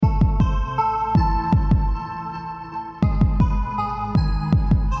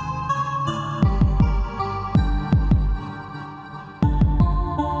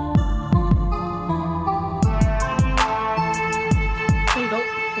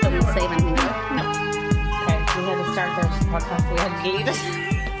save anything, though. No. Okay, we had to start the podcast, but we had to delete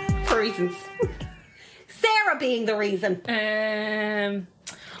it for reasons. Sarah being the reason.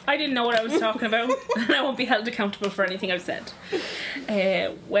 I didn't know what I was talking about, and I won't be held accountable for anything I've said.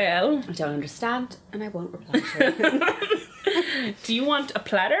 Well, I don't understand, and I won't reply to it. do you want a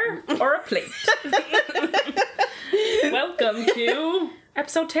platter or a plate? Welcome to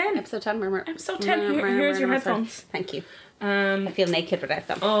episode 10. Episode 10, murmur. Episode 10. Here's your headphones. Thank you. I feel naked without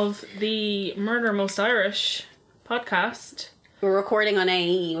them. Of the Murder Most Irish podcast. We're recording on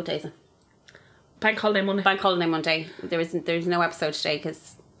what day is it? Bank holiday Monday. Bank holiday Monday. There's no episode today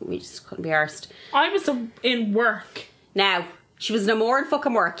because we just couldn't be arsed. I was in work. Now, she was no more in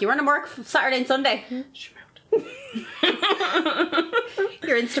fucking work. You were in work Saturday and Sunday. Your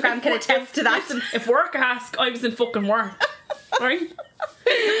Instagram can attest to that. Listen, if work ask, I was in fucking work. Right?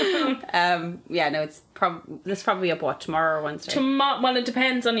 Yeah, no, this probably up what, tomorrow or Wednesday? Well, it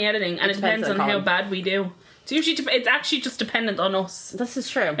depends on the editing, and it depends on how Colin. bad we do. It's actually just dependent on us. This is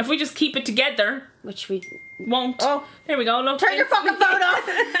true. If we just keep it together, Which we won't. Oh, there we go. Look, turn your fucking phone off.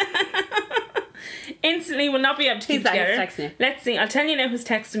 Instantly, we'll not be able to keep Who's that? together. Who's texting you? Let's see. I'll tell you now who's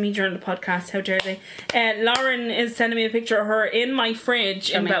texting me during the podcast. How dare they? Lauren is sending me a picture of her in my fridge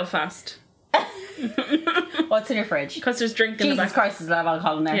in me. Belfast What's in your fridge? because there's drink in the Jesus back. Christ, there's a lot of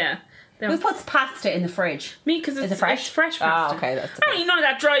alcohol in there. Yeah. Who puts pasta in the fridge? Me, because Is it fresh? It's fresh pasta. Oh, okay, that's I don't eat none of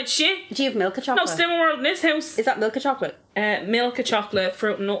that dried shit. Do you have milk or No chocolate? Slimming World in this house. Is that milk or chocolate? Milk of chocolate,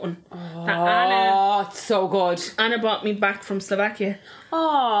 fruit and nothing. Oh, it's so good. Anna brought me back from Slovakia.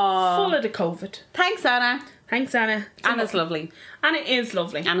 Oh, Full of the COVID. thanks, Anna. Thanks, Anna. Anna's lovely. Anna is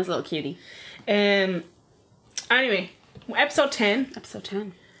lovely. Anna's a little cutie. Anyway, episode 10. Episode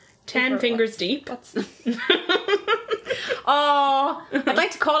 10. 10 fingers deep. What's... Oh, I'd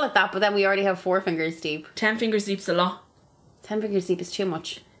like to call it that, but then we already have 4 fingers deep. 10 fingers deep's a lot. 10 fingers deep is too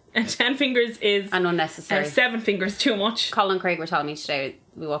much. And 10 fingers is... And unnecessary. 7 fingers too much. Colin and Craig were telling me today,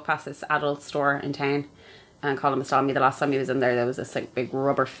 we walked past this adult store in town, and Colin was telling me the last time he was in there was this like big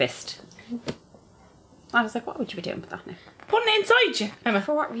rubber fist. I was like, what would you be doing with that now? Putting it inside you, Emma.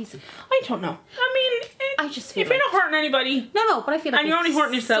 For what reason? I don't know. I mean... I just feel if you're like... not hurting anybody... No, but I feel like... And you're only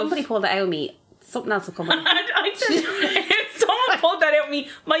hurting yourself. Somebody pulled it out of me, something else will come with it. if someone pulled that out of me,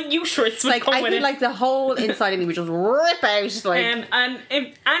 my uterus would Like, come I with feel it. like the whole inside of me would just rip out. Like, And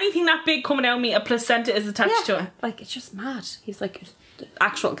if anything that big coming out of me, a placenta is attached to it. Like, it's just mad. He's like,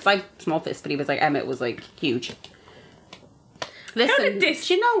 actual, because I have small fist, but he was like, Emma, it was like huge. Listen, How did this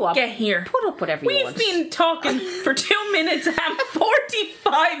do you know what? get here? Put up whatever you We've want. been talking for 2 minutes and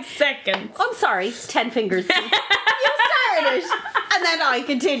 45 seconds. I'm sorry, 10 fingers. You started, and then I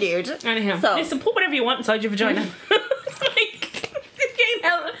continued. Anyhow, So- listen, put whatever you want inside your vagina. Like,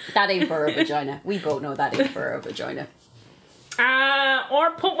 That ain't for a vagina. We both know that ain't for a vagina.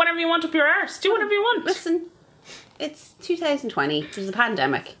 or put whatever you want up your arse. Do whatever you want. Listen, it's 2020. There's a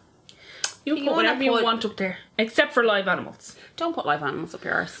pandemic. You you put wanna whatever you put- want up there. Except for live animals. Don't put live animals up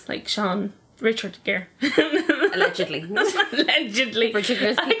your arse. Like Richard Gere. Allegedly. Allegedly. Richard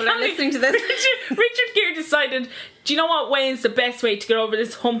Gere's people are I can't listening to this. Richard Gere decided, do you know what way is the best way to get over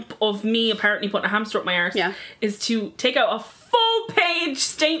this hump of me apparently putting a hamster up my arse? Yeah. Is to take out a full page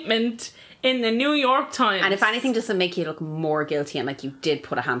statement in the New York Times. And if anything doesn't make you look more guilty and like you did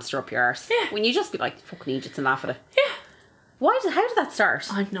put a hamster up your arse. Yeah. When you just be like, fucking idiots and laugh at it. Yeah. How did that start?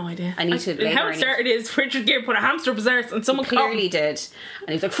 I have no idea. I need to later How I it need- started is Richard Gere put a hamster up his arse and someone Clearly did. And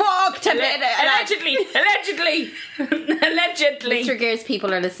he was like, fuck! Allegedly. Mr. Gere's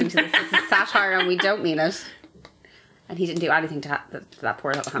people are listening to this. This is satire and we don't mean it. And he didn't do anything to that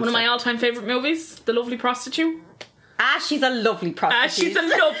poor little hamster. One of my all-time favourite movies, The Lovely Prostitute. She's a lovely prostitute. She's a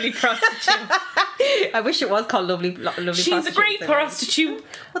lovely prostitute. I wish it was called Lovely Prostitute. She's a great prostitute.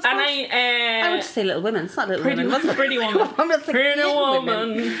 What's and called? I would say Little Women. It's not Little Pretty Women. Woman. Pretty Woman. I'm just like, Pretty Little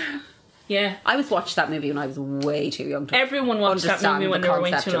Woman. Yeah. I was watching that movie when I was way too young to Everyone watched that understand movie when the they were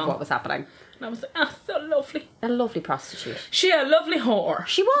way concept too of long. what was happening. And I was like, so lovely. A lovely prostitute. She a lovely whore.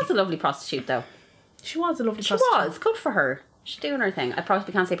 She was a lovely prostitute, though. She was a lovely She prostitute. was. Good for her. She's doing her thing. I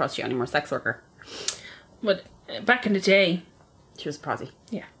probably can't say prostitute anymore. Sex worker. But back in the day, She was a prosy.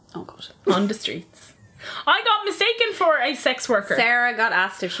 yeah, Oh, God. on the streets. I got mistaken for a sex worker. Sarah got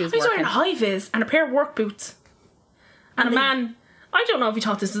asked if she was I was wearing working. high-vis and a pair of work boots. And a man... I don't know if he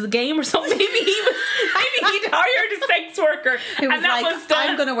thought this was a game or something. Maybe he'd hired a sex worker. Who was and that like, was the,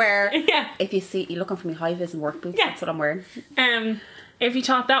 I'm going to wear... Yeah. If you looking for me high-vis and work boots, Yeah. that's what I'm wearing. If he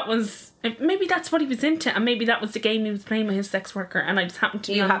thought that was... Maybe that's what he was into, and maybe that was the game he was playing with his sex worker, and I just happened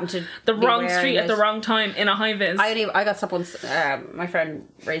to be You on happened to the be wrong wearing street at it. the wrong time in a high-vis. I got stopped once. My friend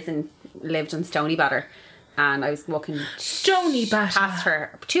lived in Stony Batter, and I was walking Stony Batter. past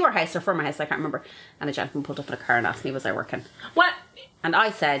her, to her house or from her house, I can't remember, and a gentleman pulled up in a car and asked me, was I working? What? And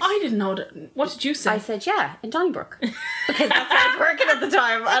I said... I didn't know that. What did you say? I said, yeah, in Donnybrook. Because that's where I was working at the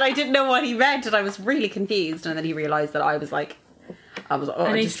time, and I didn't know what he meant, and I was really confused, and then he realised that I was like... And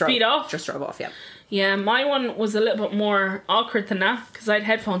I he just speed off? Just drove off, yeah. Yeah, my one was a little bit more awkward than that, because I had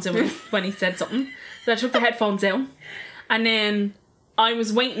headphones in when he said something. So I took the headphones out, and then I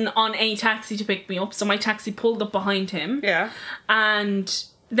was waiting on a taxi to pick me up, so my taxi pulled up behind him. Yeah. And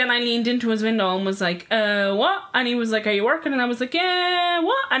then I leaned into his window and was like, what? And he was like, are you working? And I was like, yeah,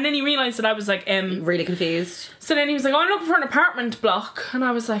 what? And then he realised that I was like, Really confused. So then he was like, oh, I'm looking for an apartment block. And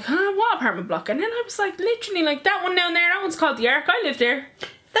I was like, huh, what apartment block? And then I was like, literally, like, that one down there, that one's called the Ark. I live there.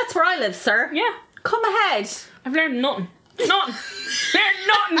 That's where I live, sir. Yeah. Come ahead. I've learned nothing. Nothing. Learned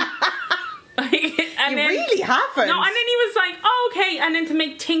nothing. And You then, really haven't. No, and then he was like, oh, okay. And then to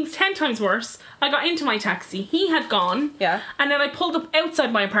make things 10 times worse, I got into my taxi. He had gone. Yeah. And then I pulled up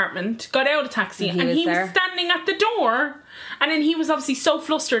outside my apartment, got out of the taxi, and he was standing at the door. And then he was obviously so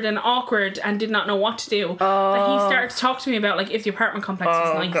flustered and awkward and did not know what to do that he started to talk to me about, like, if the apartment complex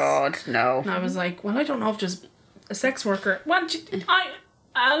was nice. Oh, God, no. And I was like, well, I don't know if there's a sex worker. Well,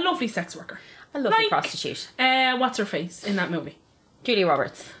 a lovely sex worker. A lovely prostitute. What's her face in that movie? Julia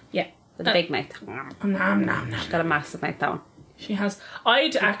Roberts. Yeah. With a big mouth. Nom. Got a massive mouth, that one. She has.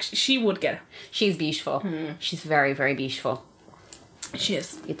 She would get it. She's beautiful. She's very, very beautiful. She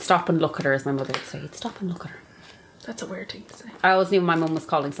is. You'd stop and look at her, as my mother would say. You'd stop and look at her. That's a weird thing to say. I always knew my mum was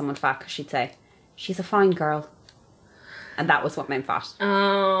calling someone fat because she'd say, she's a fine girl. And that was what meant fat. Oh.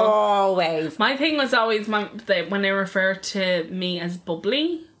 Always. My thing was always when they refer to me as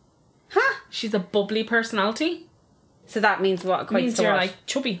bubbly. Huh? She's a bubbly personality. So that means what? It means you're like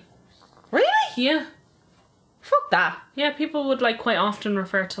chubby. Really? Yeah. Fuck that. Yeah, people would like quite often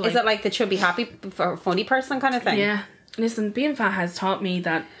refer to like... Is it like the chubby, happy, funny person kind of thing? Yeah. Listen, being fat has taught me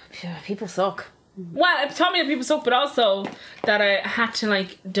that... People suck. Well, it taught me that people suck, but also that I had to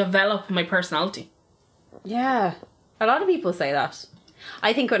like develop my personality. Yeah. A lot of people say that.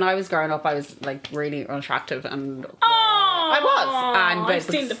 I think when I was growing up, I was like really unattractive and... Oh! I was. I've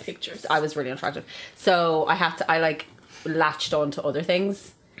seen the pictures. I was really unattractive. So I like latched on to other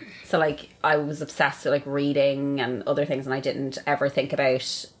things. So like I was obsessed with like reading and other things, and I didn't ever think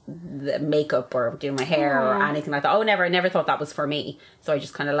about the makeup or doing my hair or anything like that. I never thought that was for me. So I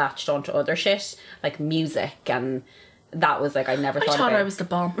just kind of latched on to other shit like music, and that was like I thought I was the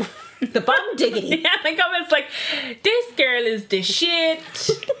bomb. The bomb diggity. Yeah, like I was like, this girl is the shit,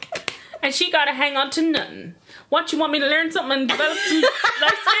 and she gotta hang on to nothing. What, you want me to learn something and develop some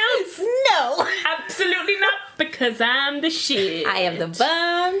life skills? No. Absolutely not, because I'm the shit. I am the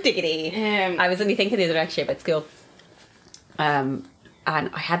bomb diggity. I was only thinking the other day actually about school. And I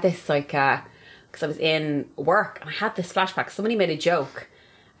had this like, because I was in work and I had this flashback. Somebody made a joke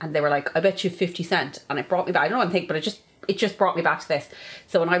and they were like, I bet you 50 cent. And it brought me back. I don't know what I think, but it just brought me back to this.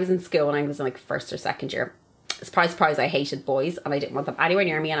 So when I was in school, when I was in like first or second year, surprise, I hated boys and I didn't want them anywhere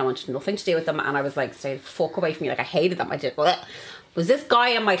near me and I wanted nothing to do with them, and I was like, stay the fuck away from me. Like I hated them. I did. Was this guy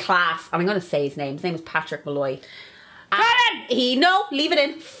in my class, and I'm going to say his name. His name was Patrick Malloy. Leave it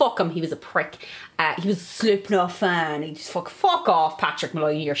in. Fuck him. He was a prick. He was a Slipknot fan. He just fuck off, Patrick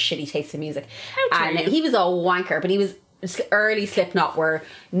Malloy, your shitty taste in music. And he was a wanker, but he was early Slipknot where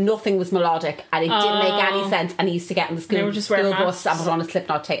nothing was melodic and it didn't make any sense, and he used to get in the school bus and put on a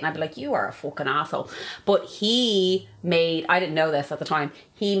Slipknot tape and I'd be like, you are a fucking asshole. But I didn't know this at the time,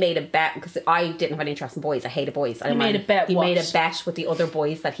 he made a bet, because I didn't have any interest in boys. I hated boys. He made a bet with the other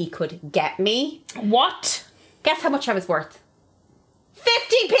boys that he could get me. What? Guess how much I was worth?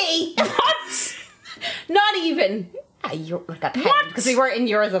 50p. What? Not even you're like a penny, because we were in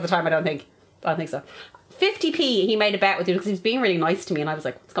euros at the time. I don't think so. 50p he made a bet with you because he was being really nice to me, and I was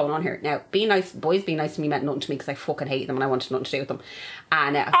like, what's going on here? Now, boys being nice to me meant nothing to me because I fucking hated them and I wanted nothing to do with them.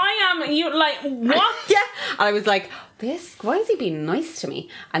 And what? Yeah. And I was like, why is he being nice to me?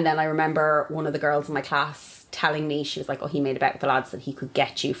 And then I remember one of the girls in my class telling me, she was like, oh, he made a bet with the lads that he could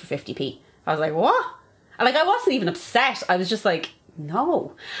get you for 50p. I was like, what? And like, I wasn't even upset. I was just like,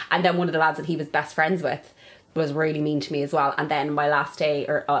 no. And then one of the lads that he was best friends with was really mean to me as well. And then my last day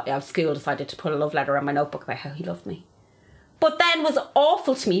of school decided to put a love letter on my notebook about how he loved me, but then was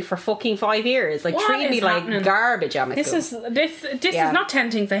awful to me for fucking 5 years, like treated me like garbage at my school. This is not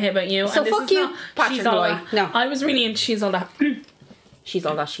 10 things I hate about you. So and this fuck is you, not, Patrick Malloy. No, I was really into She's All That. She's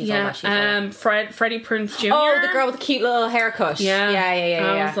all that. She's all that. Freddie Prinze Jr. Oh, the girl with the cute little haircut. Yeah.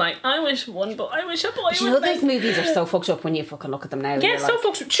 I was like, I wish a boy. You know, those movies are so fucked up when you fucking look at them now. Yeah, so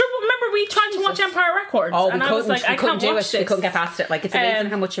fucked up. Sure, remember we tried to watch Empire Records. Oh, and I was like, I couldn't can't do watch it. We this. couldn't get past it. Like, it's amazing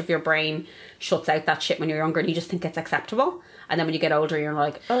how much of your brain shuts out that shit when you're younger and you just think it's acceptable. And then when you get older, you're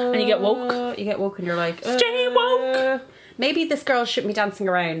like, and you get woke. You get woke and you're like, Stay woke. Maybe this girl shouldn't be dancing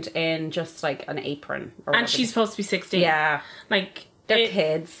around in just like an apron. Or And whatever. she's supposed to be 16. Yeah. Like, They're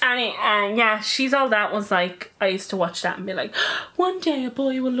kids. And yeah, she's all that was like, I used to watch that and be like, one day a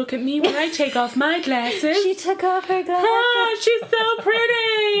boy will look at me when I take off my glasses. She took off her glasses. Oh, she's so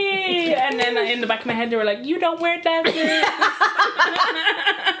pretty. And then in the back of my head, they were like, you don't wear glasses.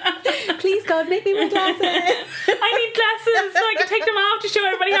 Please, God, make me wear glasses. I need glasses so I can take them off to show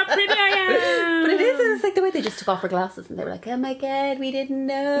everybody how pretty I am. But it's like the way they just took off her glasses and they were like, oh my God, we didn't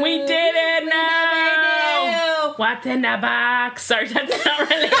know. We didn't know. never knew. What's in the box? Sorry, that's not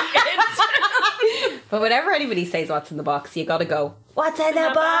related. But whenever anybody says what's in the box, you gotta go, what's in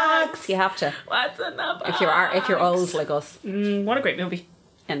the box? You have to. What's in the box? If you're old like us What a great movie.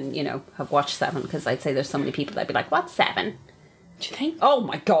 and, have watched Seven, because I'd say there's so many people that'd be like, what's Seven? Do you think? Oh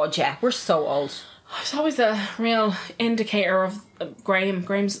my God, yeah. We're so old. It's always a real indicator of Graham.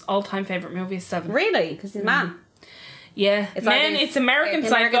 Graham's all-time favourite movie is Seven. Really? Because he's a man. Yeah. Then either it's American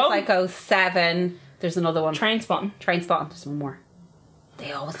Psycho. American Psycho, Seven. There's another one. Trainspotting. Trainspotting. There's one more.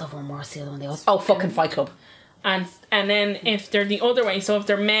 They always love one more. What's the other one? They always... Oh, fucking Fight Club. And then if they're the other way, so if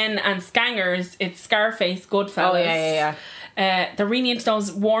they're men and scangers, it's Scarface, Goodfellas. Oh, yeah. They're really into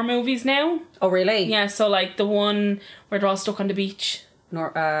those war movies now. Oh, really? Yeah, so like the one where they're all stuck on the beach.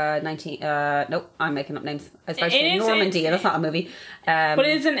 Nope, I'm making up names. I was about to It say is- Normandy, and that's not a movie. But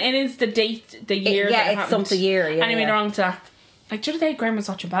it is the date, the year that it it's happened. something year, yeah. Anyway, yeah. they're on to that. Like, the other day, Graham was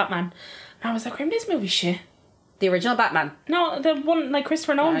watching Batman. And I was like, Graham, this movie's shit. The original Batman. No, the one, like,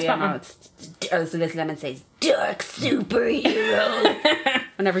 Christopher Nolan's Batman. No, it's as Liz Lemon says, dark superhero.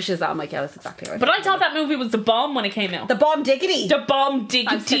 Whenever she says that, I'm like, yeah, that's exactly right. But I thought that movie was the bomb when it came out. The Bomb Diggity. The bomb diggity.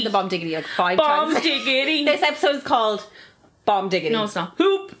 I've said the Bomb Diggity like 5 Bomb times. diggity. This episode is called Bomb Diggity. No, it's not.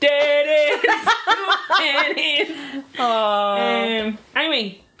 Hoop daddies. Hoop daddies. Oh.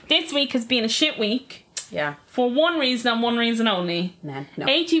 Anyway, this week has been a shit week. Yeah. For one reason and one reason only. Man, no.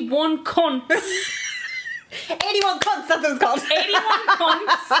 81 cunts. 81 cunts, that's what it's called. 81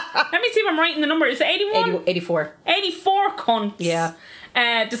 cunts. Let me see if I'm right in the number. Is it 81? 84. 84 cunts. Yeah.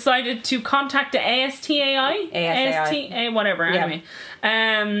 Decided to contact the ASTAI? ASAI. Whatever, Yeah. anyway.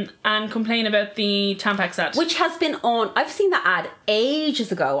 And complain about the Tampax ad. Which has been on, I've seen that ad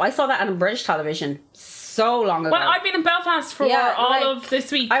ages ago. I saw that on British television so long ago. Well, I've been in Belfast for all of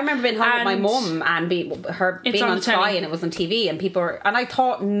this week. I remember being home with my and mum and her it's being on on the Sky telly. and it was on TV and people were, and I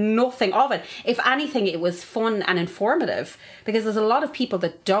thought nothing of it. If anything, it was fun and informative because there's a lot of people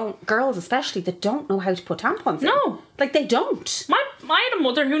that don't, girls especially, that don't know how to put tampons in. No. Like they don't. I had a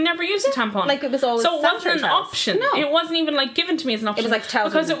mother who never used a tampon. Like, it was always so it wasn't sanitary an towels. option. No. It wasn't even like given to me as an option. was like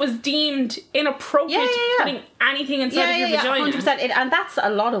towels because and- it was deemed inappropriate putting anything inside of your vagina. 100%. And that's a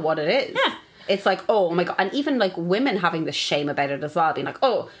lot of what it is. Yeah. It's like, oh my God. And even like women having this shame about it as well, being like,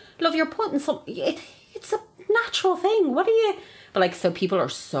 oh, love, you're putting some, it's a natural thing. What are you? But like, so people are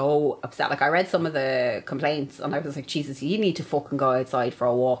so upset. Like, I read some of the complaints and I was like, Jesus, you need to fucking go outside for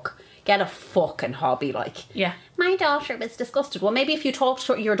a walk. Get a fucking hobby, like. Yeah. My daughter was disgusted. Well, maybe if you talked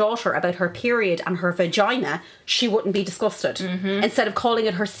to your daughter about her period and her vagina, she wouldn't be disgusted. Mm-hmm. Instead of calling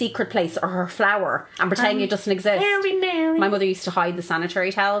it her secret place or her flower and pretending it doesn't exist. Mary. My mother used to hide the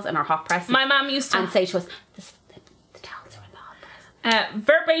sanitary towels in our hot press. My mum used to. And say to us, the towels are in the hot press.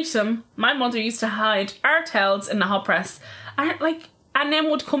 Verbatim, my mother used to hide our towels in the hot press. And then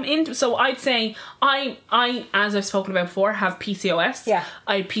would come in. So I'd say, I, as I've spoken about before, have PCOS. Yeah.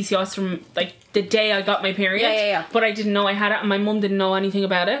 I had PCOS from like the day I got my period. Yeah. But I didn't know I had it, and my mum didn't know anything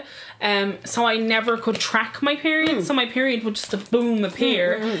about it. So I never could track my period. So my period would just boom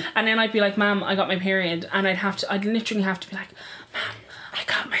appear, and then I'd be like, "Mom, I got my period," and I'd literally have to be like, "Mom, I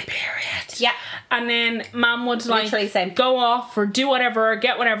got my period." Yeah. And then Mom would like Literally same. go off or do whatever, or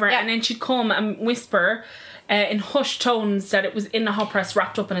get whatever, Yeah. and then she'd come and whisper. In hushed tones that it was in the hot press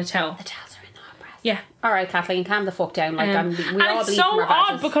wrapped up in a towel. The towels are in the hot press. Yeah. All right, Kathleen, calm the fuck down. Like, we And all it's bleed so from our odd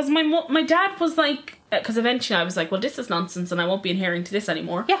badges. because my dad was like, because eventually I was like, well, this is nonsense and I won't be adhering to this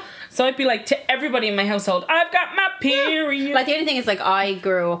anymore. Yeah. So I'd be like to everybody in my household, I've got my period. Like, the only thing is, like, I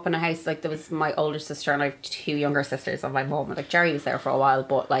grew up in a house, like, there was my older sister and I have 2 younger sisters and my mum. And, like, Jerry was there for a while,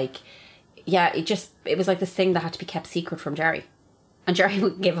 but, like, yeah, it was like this thing that had to be kept secret from Jerry. And Jerry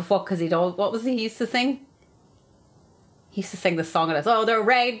wouldn't give a fuck because what was he used to sing? He used to sing the song and it's, oh, the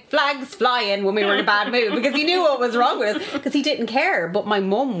red flags flying when we were in a bad mood because he knew what was wrong with us because he didn't care. But my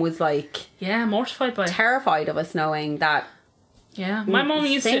mum was, like, Yeah, mortified by it. terrified of us knowing that. Yeah, my mum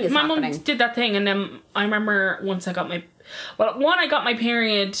this thing is my mum happening. did that thing, and then I remember once I got my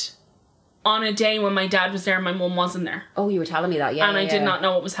period on a day when my dad was there and my mum wasn't there. Oh, you were telling me that, yeah. And yeah, I did yeah. not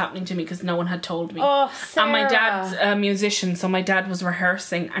know what was happening to me because no one had told me. Oh, Sarah. And my dad's a musician, so my dad was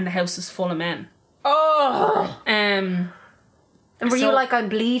rehearsing and the house was full of men. Oh. And were you like, I'm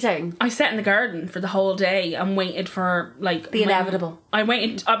bleeding? I sat in the garden for the whole day and waited for like the inevitable. I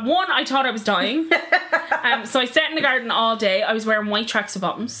waited. One, I thought I was dying. So I sat in the garden all day. I was wearing white tracksuit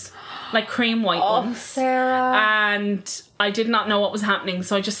bottoms, like cream white ones. Sarah. And I did not know what was happening,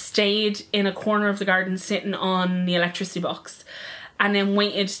 so I just stayed in a corner of the garden, sitting on the electricity box, and then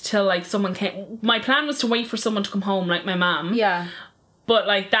waited till like someone came. My plan was to wait for someone to come home, like my mum. Yeah. But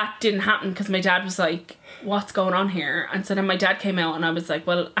like that didn't happen because my dad was like, what's going on here? And so then my dad came out and I was like,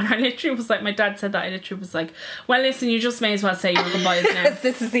 well, and I literally was like, my dad said that, I literally was like, well, listen, you just may as well say your goodbyes now.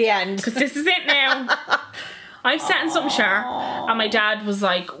 This is the end. Because this is it now. I've sat in something sharp. And my dad was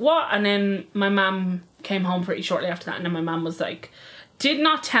like, what? And then my mum came home pretty shortly after that. And then my mum was like, did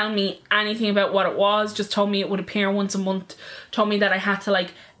not tell me anything about what it was, just told me it would appear once a month, told me that I had to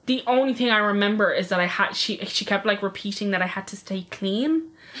like, the only thing I remember is that I had, she kept like repeating that I had to stay clean.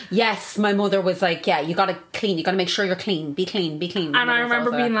 Yes, my mother was like, yeah, you gotta clean, you gotta make sure you're clean, be clean, be clean. And I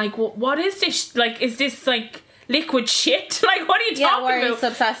remember being like, well, what is this? Like, is this like liquid shit? Like, what are you talking why are you about? so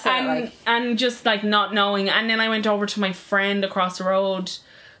obsessed with it, like? And just like not knowing. And then I went over to my friend across the road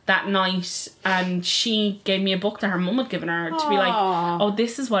that night and she gave me a book that her mum had given her to be like, oh,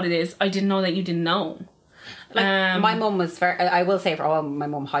 this is what it is. I didn't know that you didn't know. Like, my mum was very, I will say, for my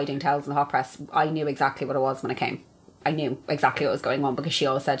mum hiding towels in the hot press, I knew exactly what it was when I came. I knew exactly what was going on because she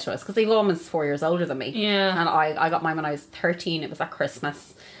always said to us, because Yvonne was 4 years older than me. Yeah. And I got mine when I was 13. It was at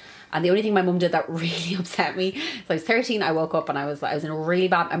Christmas. And the only thing my mum did that really upset me, so I was 13, I woke up and I was in a really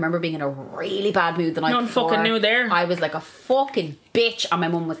bad, I remember being in a really bad mood the night None before. fucking knew there. I was like a fucking bitch, and my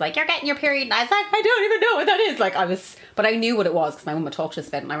mum was like, you're getting your period, and I was like, I don't even know what that is. Like, but I knew what it was because my mum had talked to us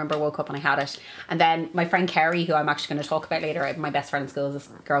about it, and I remember I woke up and I had it. And then my friend Kerry, who I'm actually going to talk about later, my best friend in school is this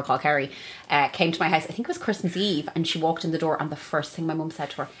girl called Kerry, came to my house, I think it was Christmas Eve, and she walked in the door and the first thing my mum said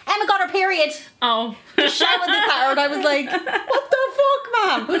to her, Emma got her period. Oh. Shout this at her, and I was like, what the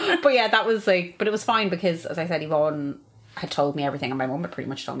fuck, man? But yeah, that was like, but it was fine because, as I said, Yvonne had told me everything and my mum had pretty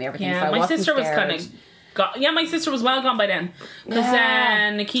much told me everything. Yeah, so my sister was kind of my sister was well gone by then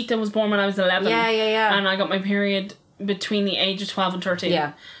because Nikita was born when I was 11. Yeah. And I got my period between the age of 12 and 13.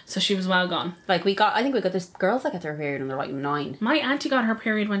 Yeah. So she was well gone. Like I think we got this girls that get their period and they're like 9. My auntie got her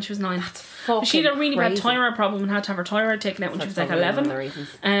period when she was 9. That's fucking She had a really crazy. bad thyroid problem and had to have her thyroid taken out when she was like probably 11. one of the reasons.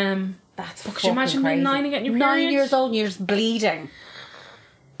 That's could you imagine being 9 and getting your period? 9 years old and you're just bleeding.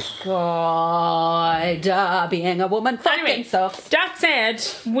 God, being a woman fucking sucks. That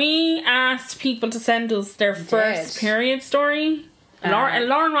said, we asked people to send us their first period story.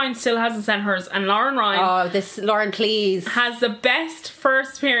 Lauren Ryan still hasn't sent hers, and Lauren Ryan Lauren, please, has the best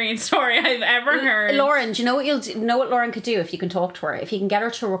first period story I've ever heard. Lauren, do you know what know what Lauren could do if you can talk to her? If you can get her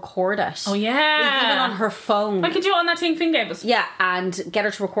to record it. Oh yeah, even on her phone. I could do it on that thing Finn gave us. Yeah, and get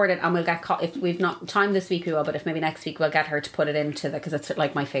her to record it, and we'll get if we've not time this week we will, but if maybe next week we'll get her to put it into because it's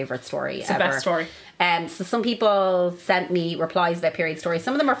like my favourite story. It's the best story. So some people sent me replies about period stories.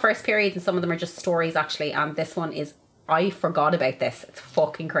 Some of them are first periods, and some of them are just stories actually. And this one is. I forgot about this. It's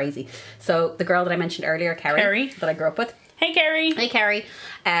fucking crazy. So the girl that I mentioned earlier, Kerry, that I grew up with. Hey, Kerry. Hey, Kerry.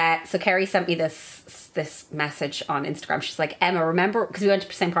 So Kerry sent me this message on Instagram. She's like, Emma, remember, because we went to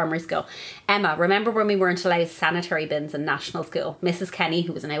the same primary school. Emma, remember when we weren't allowed sanitary bins in national school? Mrs. Kenny,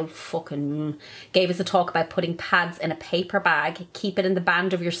 who was an old fucking gave us a talk about putting pads in a paper bag, keep it in the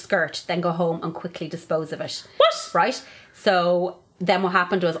band of your skirt, then go home and quickly dispose of it. What? Right? So then what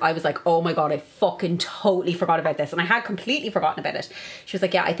happened was I was like, oh my God, I fucking totally forgot about this. And I had completely forgotten about it. She was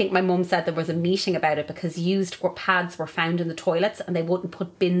like, yeah, I think my mum said there was a meeting about it because used pads were found in the toilets and they wouldn't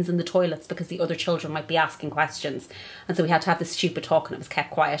put bins in the toilets because the other children might be asking questions. And so we had to have this stupid talk and it was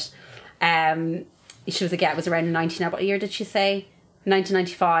kept quiet. She was like, yeah, it was around what year did she say?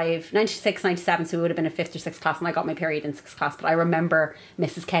 1995, 96, 97, so we would have been in 5th or 6th class, and I got my period in 6th class. But I remember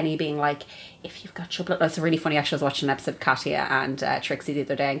Mrs. Kenny being like, if you've got your blood, that's really funny. Actually, I was watching an episode of Katia and Trixie the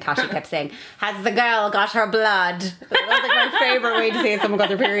other day, and Katia kept saying, has the girl got her blood? That was like my favourite way to say someone got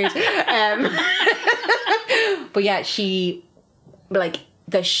their period. But yeah, she, like,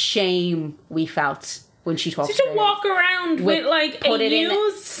 the shame we felt when she talked to walk around with like a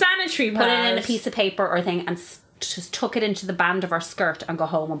used sanitary pad. Put it in a piece of paper or thing and just took it into the band of our skirt and go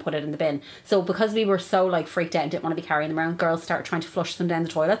home and put it in the bin. So because we were so like freaked out and didn't want to be carrying them around, girls started trying to flush them down the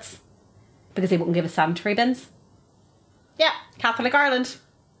toilets because they wouldn't give us sanitary bins. Yeah, Catholic Ireland.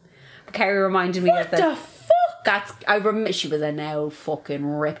 But Kerry reminded me of the fuck? She was a now fucking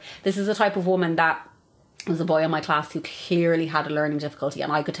rip. This is the type of woman that was a boy in my class who clearly had a learning difficulty,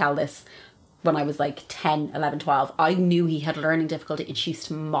 and I could tell this when I was like 10, 11, 12. I knew he had learning difficulty and she used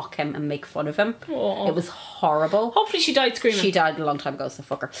to mock him and make fun of him. Aw. It was horrible. Hopefully she died screaming. She died a long time ago, so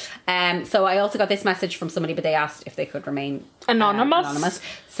fuck her. So I also got this message from somebody, but they asked if they could remain Anonymous.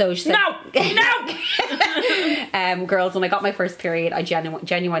 So she said, No! girls, when I got my first period, I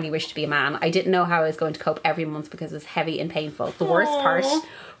genuinely wished to be a man. I didn't know how I was going to cope every month because it was heavy and painful. The worst part,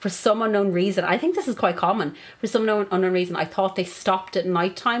 for some unknown reason, I think this is quite common, for some unknown reason, I thought they stopped at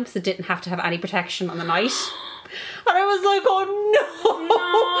night time so didn't have to have any protection on the night. And I was like, oh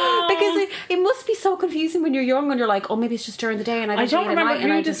no! Because it must be so confusing when you're young and you're like, oh, maybe it's just during the day and I don't remember night,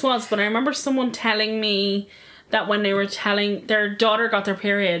 who this was, but I remember someone telling me that when they were telling their daughter got their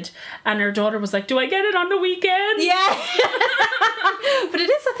period and her daughter was like, do I get it on the weekend? Yeah. But it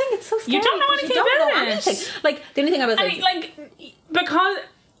is, I think it's so scary. You don't know anything about it. Like, the only thing I was because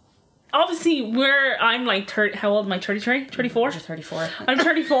obviously I'm like 30, how old am I? 33? 34? You're 34. I'm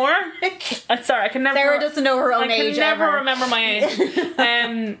 34. Sorry, I can never. Sarah doesn't know her own age. I can never remember my age.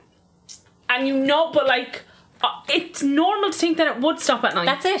 And but like, it's normal to think that it would stop at night.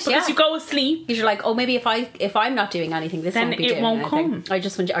 That's it, because you go asleep. Because you're like, oh, maybe if I'm not doing anything, this then won't be it doing won't anything.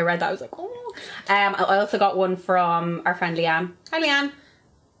 come. I read that, I was like, oh. I also got one from our friend Leanne. Hi, Leanne.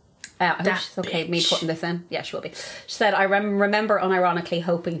 I hope she's okay with me putting this in. Yeah, she will be. She said, I remember unironically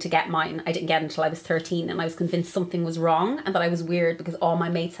hoping to get mine. I didn't get it until I was 13 and I was convinced something was wrong and that I was weird because all my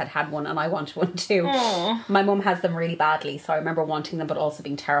mates had one and I wanted one too. Aww. My mum has them really badly, so I remember wanting them but also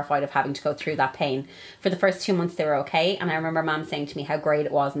being terrified of having to go through that pain. For the first 2 months they were okay, and I remember Mum saying to me how great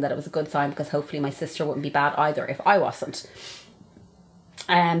it was and that it was a good sign because hopefully my sister wouldn't be bad either if I wasn't.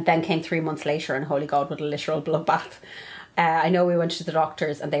 And then came 3 months later and holy God, what a literal bloodbath. I know we went to the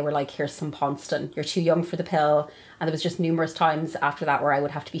doctors and they were like, here's some Ponston, you're too young for the pill. And there was just numerous times after that where I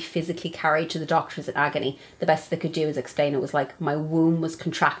would have to be physically carried to the doctors in agony. The best they could do is explain it was like my womb was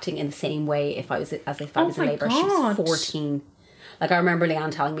contracting in the same way as if I was in labour. She was 14. Like, I remember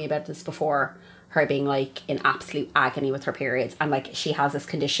Leanne telling me about this before, her being like in absolute agony with her periods, and like she has this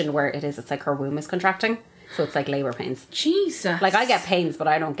condition where it's like her womb is contracting. So it's like labour pains. Jesus. Like, I get pains, but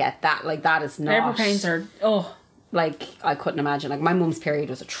I don't get that. Like, that is not... Labour pains are... Oh. Like, I couldn't imagine. Like, my mum's period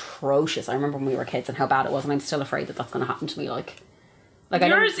was atrocious. I remember when we were kids and how bad it was, and I'm still afraid that that's going to happen to me. Like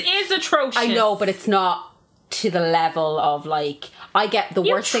yours is atrocious. I know, but it's not to the level of, like... I get the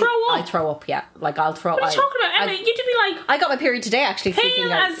worst thing... I throw up, yeah. Like, I'll throw up... What are you talking about? Emma, you'd be like... I got my period today, actually. Pale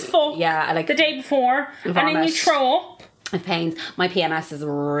as fuck. Yeah, like... The day before. And then you throw up. With pains. My PMS is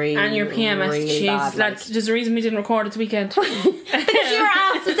really, and your PMS, really jeez, bad. that's just the reason we didn't record it this weekend. Because your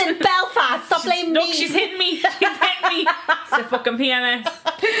ass was in Belfast. Stop blaming me. Look, she's hitting me. She's hitting me. It's the fucking PMS.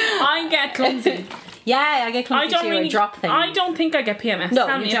 I get clumsy. Yeah, I get clumsy too. I drop things. I don't think I get PMS. No,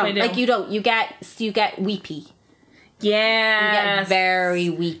 Tell me you don't. If I do. Like, you don't. You get weepy. Yeah. You get very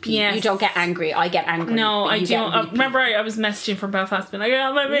weepy. Yes. You don't get angry. I get angry. No, I don't. Remember, I was messaging from Belfast being like, I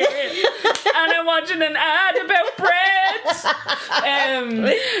got my period. And I'm watching an ad about bread.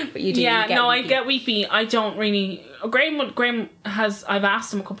 But you do. Yeah, you get no, weepy. I get weepy. I don't really... Graham has... I've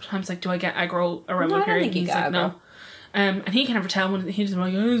asked him a couple of times, like, do I get aggro around my period? Think he's like, aggro. No. And he can never tell when he's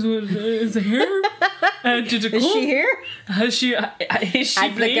like, is it here? Did it is she here? Is she Has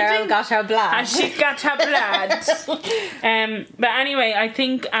bleeding? the girl got her blood? Has she got her blood? But anyway, I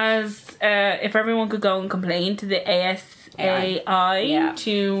think if everyone could go and complain to the ASAI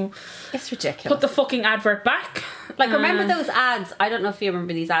to... It's ridiculous. Put the fucking advert back. Like, remember those ads? I don't know if you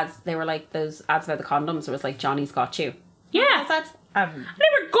remember these ads. They were like those ads about the condoms. It was like, Johnny's got you. Yeah. Those ads? They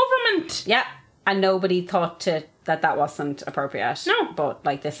were government. Yeah. And nobody thought that wasn't appropriate. No. But,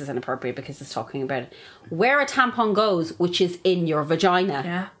 like, this is inappropriate because it's talking about where a tampon goes, which is in your vagina.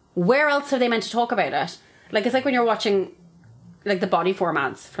 Yeah. Where else are they meant to talk about it? Like, it's like when you're watching, like, the body form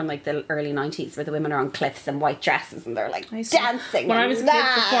ads from, like, the early 90s where the women are on cliffs in white dresses and they're, like, dancing. When I was a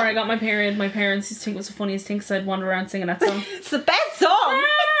kid, before I got my period, my parents used to think it was the funniest thing because I'd wander around singing that song. It's the best song!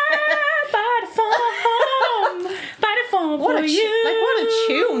 What a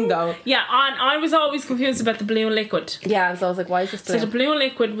tune, though. Yeah, and I was always confused about the blue liquid. Yeah, I was always like, why is this blue? So the blue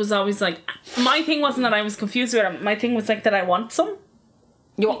liquid was always like, my thing wasn't that I was confused with it. My thing was like that I want some.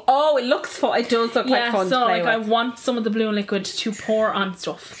 It looks fun. It does look quite fun to play with. I want some of the blue liquid to pour on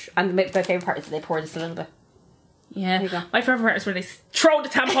stuff. And my favourite part is that they pour just a little bit. Yeah. There you go. My favourite part is when they throw the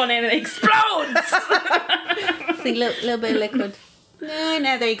tampon in and it explodes. See, little bit of liquid.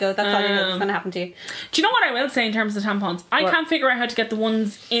 No, there you go. That's all you know that's going to happen to you. Do you know what I will say in terms of tampons? I can't figure out how to get the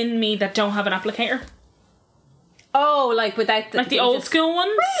ones in me that don't have an applicator. Oh, like without... Like the old school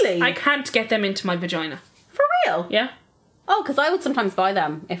ones? Really? I can't get them into my vagina. For real? Yeah. Oh, because I would sometimes buy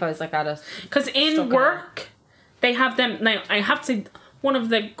them if I was like that. Because in work, they have them... Now, I have to say, one of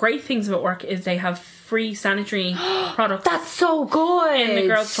the great things about work is they have free sanitary products. That's so good. In the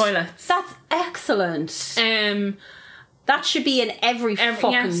girls' toilets. That's excellent. That should be in every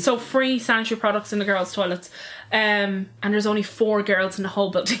fucking... Yeah, so free sanitary products in the girls' toilets. And there's only 4 girls in the whole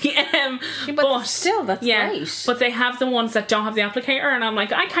building. but still, that's great. But they have the ones that don't have the applicator, and I'm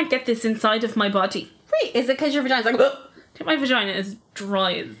like, I can't get this inside of my body. Right. Is it because your vagina's like... Ugh. My vagina is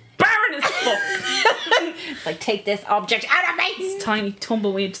dry as... barren as fuck. It's like, take this object out of me. It's tiny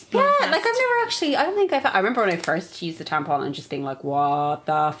tumbleweed. Yeah, like I've never actually... I don't think I remember when I first used the tampon and just being like, what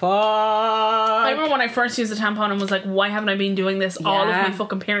the fuck? I remember when I first used the tampon and was like, why haven't I been doing this all of my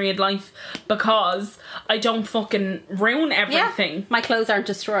fucking period life? Because I don't fucking ruin everything. Yeah, my clothes aren't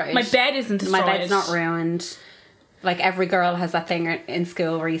destroyed. My bed isn't destroyed. My bed's not ruined. Like every girl has that thing in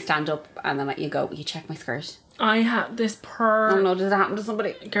school where you stand up and then you go, you check my skirt. I had this Oh no, did it happen to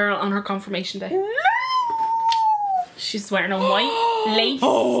somebody? Girl on her confirmation day. She's wearing a white lace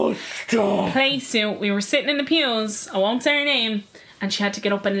play suit. We were sitting in the pews, I won't say her name, and she had to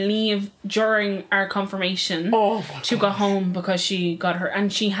get up and leave during our confirmation to go home because she got her,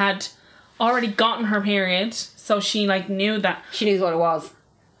 and she had already gotten her period, so she like knew that. She knew what it was.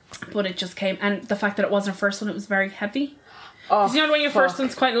 But it just came, and the fact that it wasn't her first one, it was very heavy. Oh, you know when your first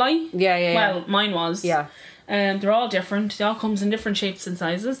one's quite light? Yeah. Well, mine was. Yeah. They're all different. They all comes in different shapes and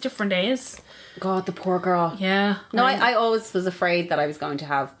sizes, different days. God, the poor girl. Yeah. No, I always was afraid that I was going to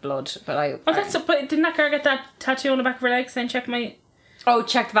have blood, but but didn't that girl get that tattoo on the back of her leg saying check the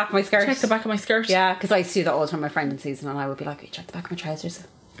back of my skirt. Check the back of my skirt. Yeah, because I used to do that all the time with my friend in season, and I would be like, check the back of my trousers.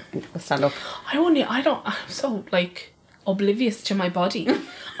 And we'll stand up. I'm so like oblivious to my body.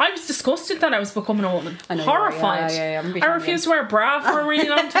 I was disgusted that I was becoming a woman. I know. Horrified. Yeah. I refused to wear a bra for a really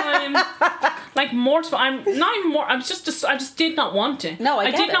long time. Like mortified. I'm not even more. I just did not want to. No,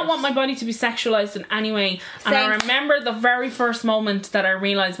 I did not want my body to be sexualized in any way. Same. And I remember the very first moment that I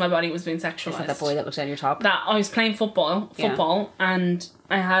realized my body was being sexualized. Is that boy that looked down your top? That I was playing football, and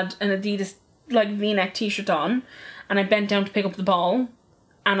I had an Adidas like V-neck t-shirt on, and I bent down to pick up the ball,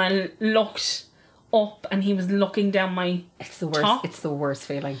 and I looked up, and he was looking down my It's the worst. top. It's the worst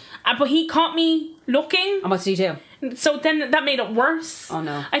feeling. But he caught me looking. And what did you do? So then that made it worse. Oh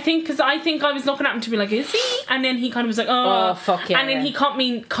no. I think I was looking at him to be like, is he? And then he kind of was like, Oh, fuck yeah. And then he caught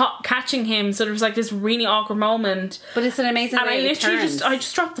me catching him. So there was like this really awkward moment. But it's an amazing And I way literally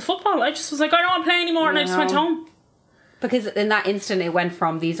just dropped the football. I just was like, I don't want to play anymore. And I just went home. Because in that instant it went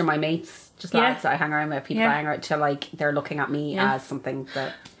from these are my mates, just lads that I hang around with, people I hang around, to like they're looking at me as something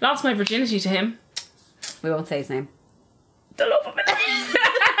that... Lost my virginity to him. We won't say his name. The love of my life.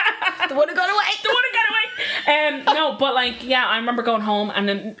 The one who got away. The one who got away. No, but like, yeah, I remember going home, and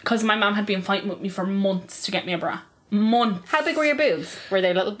then because my mum had been fighting with me for months to get me a bra. Months. How big were your boobs? Were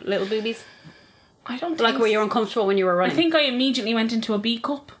they little boobies? I don't think Like, were you uncomfortable when you were running? I think I immediately went into a B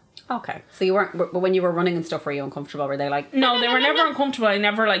cup. Okay. So you weren't... But when you were running and stuff, were you uncomfortable? Were they like... No, they were never uncomfortable. I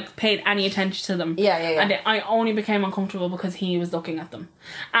never like paid any attention to them. Yeah. And I only became uncomfortable because he was looking at them.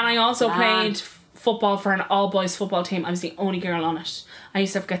 And I also played football for an all-boys football team. I was the only girl on it. I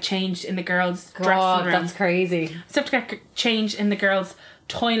used to have to get changed in the girls' dressing room. That's crazy. I used to have to get changed in the girls'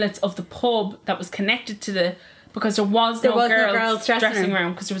 toilets of the pub that was connected to the... Because there was no girls' dressing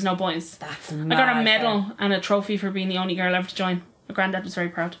room because there was no boys. That's mad. I got a medal and a trophy for being the only girl ever to join. My granddad was very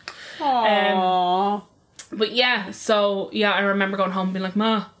proud. Aww. But yeah, so yeah, I remember going home and being like,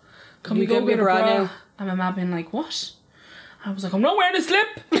 Ma, can we go get a bra? Now? And my ma being like, what? I was like, I'm not wearing a slip.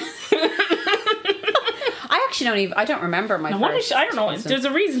 I actually don't remember my first. I don't know. There's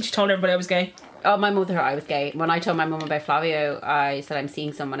a reason she told everybody I was gay. Oh, my mother thought I was gay. When I told my mum about Flavio, I said I'm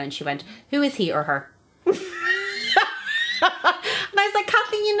seeing someone, and she went, who is he or her? And I was like,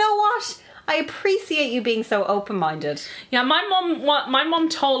 Kathleen, you know what? I appreciate you being so open-minded. Yeah, my mum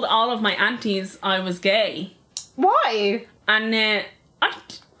told all of my aunties I was gay. Why? And was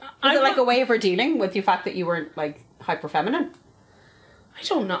it like a way of her dealing with the fact that you weren't like hyper feminine? I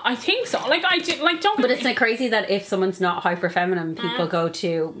don't know. I think so. Like I did. Like don't. But isn't it crazy that if someone's not hyper feminine, people go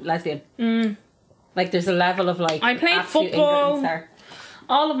to lesbian? Like there's a level of like. I played football.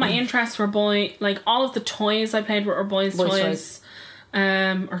 All of my interests were boy. Like all of the toys I played were boys' toys.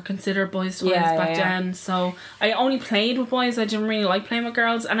 Or considered boys' toys back then. So I only played with boys. I didn't really like playing with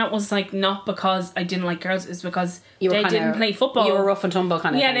girls, and it was like not because I didn't like girls. It's because they didn't play football. You were rough and tumble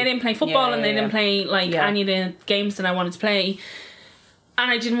kind of. Yeah, they didn't play football, and they didn't play like any of the games that I wanted to play. And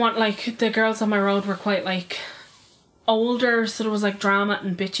I didn't want like the girls on my road were quite like older, so there was like drama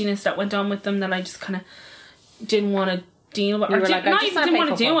and bitchiness that went on with them that I just kind of didn't want to deal with. I didn't want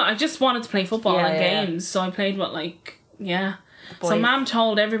to deal with. I just wanted to play football and games, so I played with like So Mum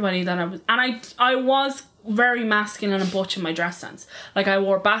told everybody that I was, and I was very masculine and butch in my dress sense. Like I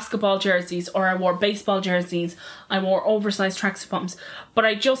wore basketball jerseys or I wore baseball jerseys. I wore oversized tracksuit bottoms, but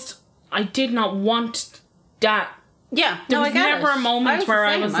I did not want that. Yeah, There was never a moment where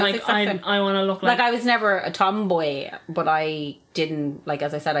I was like, I want to look like I was never a tomboy, but I didn't, like,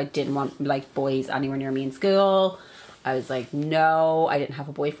 as I said, I didn't want, like, boys anywhere near me in school. I was like, no, I didn't have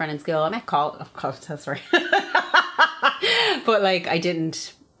a boyfriend in school. I met Carl, sorry. But, like, there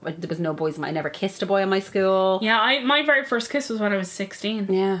was no boys, I never kissed a boy in my school. Yeah, my very first kiss was when I was 16.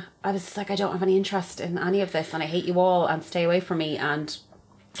 Yeah, I was like, I don't have any interest in any of this, and I hate you all, and stay away from me, and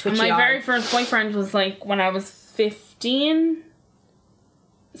twitchy My very first boyfriend was, like, when I was 15.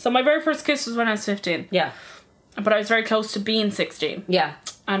 So my very first kiss was when I was 15. Yeah. But I was very close to being 16. Yeah.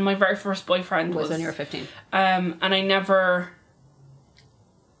 And my very first boyfriend was when you were 15. And I never,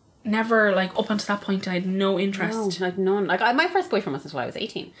 like, up until that point, I had no interest. No, like none. Like my first boyfriend was until I was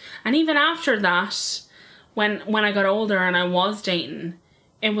 18. And even after that, when I got older and I was dating,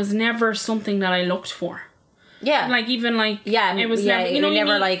 it was never something that I looked for. Yeah. Like, even, like, yeah, it was never, you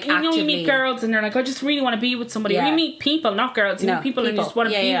meet girls and they're like, I just really want to be with somebody. Yeah. You meet people, not girls. You meet people and you just want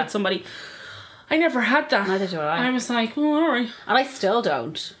to be with somebody. I never had that. Neither do I. I was like, well, alright. And I still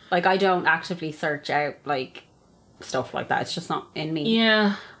don't. Like, I don't actively search out, like, stuff like that. It's just not in me.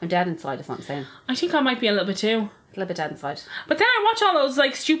 Yeah. I'm dead inside, is what I'm saying. I think I might be a little bit too. A little bit dead inside. But then I watch all those,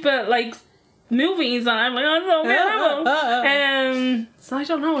 like, stupid, like, movies and I'm like, I'm so miserable. So I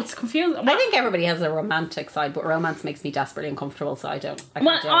don't know, it's confusing. I think everybody has a romantic side, but romance makes me desperately uncomfortable, so I can't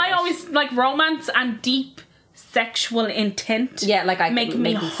I always like romance and deep sexual intent. Yeah, like make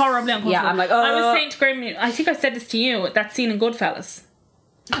me horribly uncomfortable. Yeah, I'm like, I was saying to Graham, I think I said this to you, that scene in Goodfellas.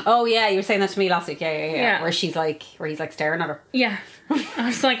 Oh yeah, you were saying that to me last week. Yeah. Where he's like staring at her. Yeah. I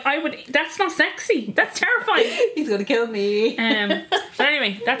was like, that's not sexy. That's terrifying. He's gonna kill me. But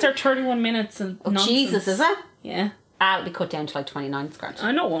anyway, that's our 31 minutes of nonsense. Jesus, is it? Yeah. It'll be cut down to like 29 scratch.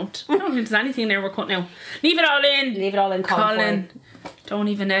 I know it won't. I don't think there's anything there we're cutting out. Leave it all in. Leave it all in, Colin. Don't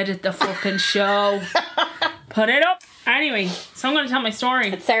even edit the fucking show. Put it up. Anyway, so I'm going to tell my story.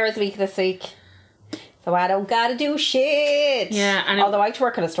 It's Sarah's week this week, so I don't gotta do shit. Yeah, and although I have to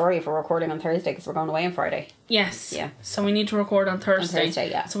work on a story for recording on Thursday because we're going away on Friday. Yes. Yeah. So we need to record on Thursday.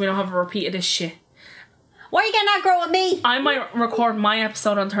 Yeah. So we don't have a repeat of this shit. Why are you getting that girl with me? I might record my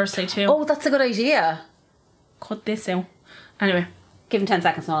episode on Thursday too. Oh, that's a good idea. Cut this out. Anyway. Give him 10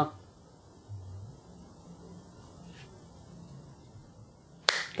 seconds now.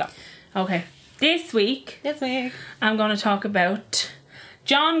 Go. Okay. This week, I'm going to talk about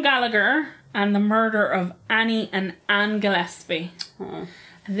John Gallagher and the murder of Annie and Anne Gillespie. And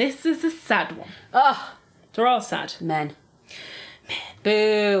this is a sad one. Oh. They're all sad. Men.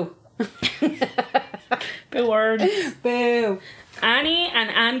 Boo. Boo words. Boo. Annie and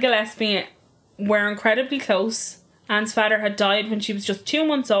Anne Gillespie were incredibly close. Anne's father had died when she was just 2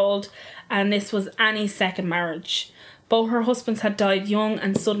 months old, and this was Annie's second marriage. Both her husbands had died young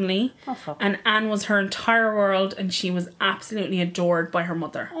and suddenly, and Anne was her entire world, and she was absolutely adored by her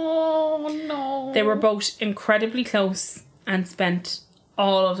mother. Oh no. They were both incredibly close and spent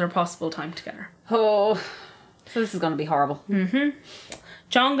all of their possible time together. Oh, so this is going to be horrible. Mm-hmm.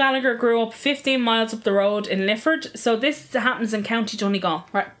 John Gallagher grew up 15 miles up the road in Lifford, so this happens in County Donegal.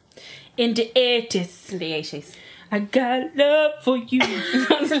 Right. In the 80s. In the 80s. I got love for you.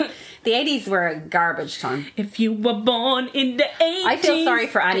 The 80s were a garbage time. If you were born in the 80s. I feel sorry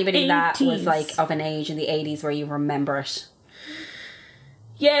for anybody that was like of an age in the 80s where you remember it.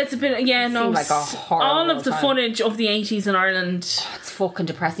 Yeah, it's a bit. Yeah, no. Seemed like a horrible all of the time. footage of the 80s in Ireland. Oh, it's fucking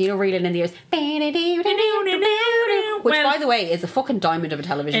depressing. You know, reeling in the ears. Which, by the way, is a fucking diamond of a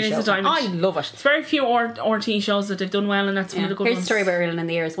television show. It is a diamond. I love it. It's very few RT shows that they've done well, and that's one of the good Here's ones. a story about Reeling in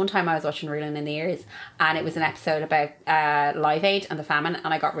the Ears. One time I was watching Reeling in the Ears, and it was an episode about Live Aid and the famine,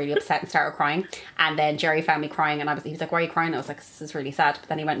 and I got really upset and started crying. And then Jerry found me crying, and he was like, "Why are you crying?" I was like, "This is really sad." But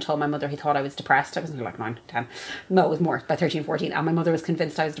then he went and told my mother he thought I was depressed. I was like 9, 10. No, it was more, by 13, 14. And my mother was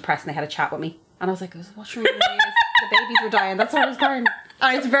convinced I was depressed, and they had a chat with me. And I was like, "What's wrong with you?" The babies were dying. That's why I was crying.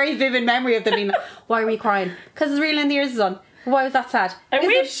 And it's a very vivid memory of them being like, "Why are we crying?" Because Reeling in the Ears is on. Why was that sad?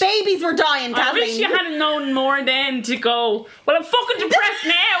 Because the babies were dying, Kathleen. I wish you hadn't known more then to go, well, I'm fucking depressed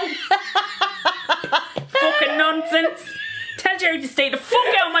now. Fucking nonsense. Tell Jerry to stay the fuck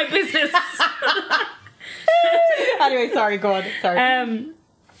out of my business. Anyway, sorry, go on. Sorry.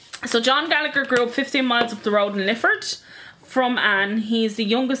 So John Gallagher grew up 15 miles up the road in Lifford from Anne. He's the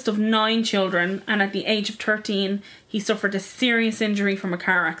youngest of 9 children, and at the age of 13, he suffered a serious injury from a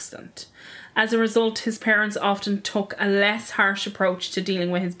car accident. As a result, his parents often took a less harsh approach to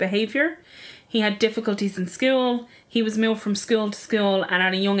dealing with his behaviour. He had difficulties in school. He was moved from school to school, and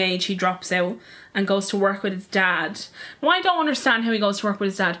at a young age he drops out and goes to work with his dad. Now, I don't understand how he goes to work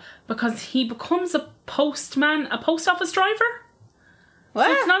with his dad, because he becomes a postman, a post office driver. What?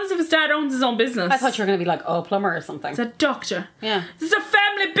 So it's not as if his dad owns his own business. I thought you were going to be like, oh, plumber or something. It's a doctor. Yeah. This is a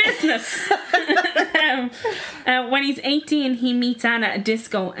family business. When he's 18, he meets Anna at a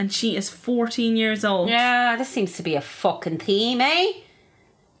disco, and she is 14 years old. Yeah, this seems to be a fucking theme, eh?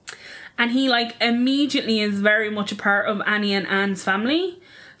 And he, like, immediately is very much a part of Annie and Anne's family.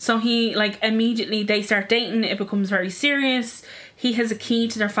 So he, like, immediately, they start dating. It becomes very serious. He has a key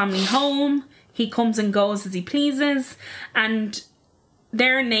to their family home. He comes and goes as he pleases. And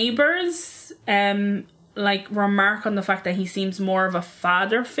their neighbours, like, remark on the fact that he seems more of a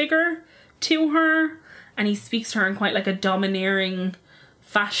father figure to her. And he speaks to her in quite, like, a domineering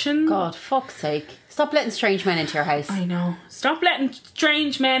fashion. God, fuck's sake. Stop letting strange men into your house. I know. Stop letting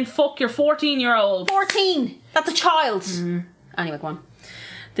strange men fuck your 14-year-old. 14! That's a child! Anyway, go on.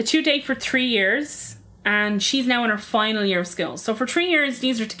 The two date for 3 years, and she's now in her final year of school. So for 3 years,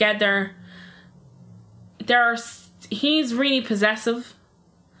 these are together. He's really possessive,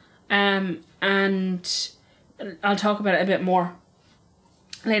 and I'll talk about it a bit more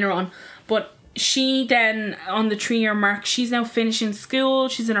later on. But she then, on the 3 year mark, she's now finishing school.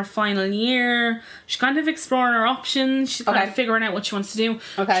 She's in her final year. She's kind of exploring her options. She's kind of figuring out what she wants to do.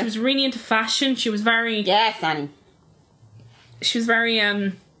 Okay. She was really into fashion. She was very... Yes, Annie. She was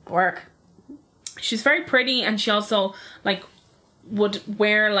very... Work. She's very pretty, and she also, like, would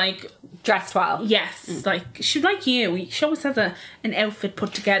wear, like... Dressed well. Yes. Like, she's like you. She always has an outfit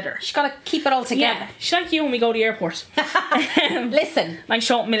put together. She's got to keep it all together. Yeah. She's like you when we go to the airport. Listen. Like,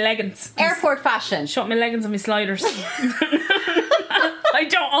 show up my leggings. Airport fashion. Show up my leggings and my sliders. I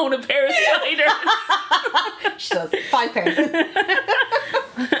don't own a pair of sliders. She does. 5 pairs.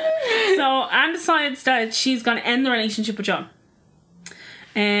 So Anne decides that she's going to end the relationship with John.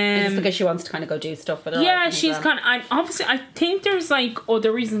 Is this because she wants to kind of go do stuff with her? Yeah, she's kind of... Obviously, I think there's, like, other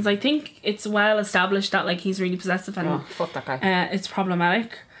reasons. I think it's well established that, like, he's really possessive and... Oh, fuck that guy. It's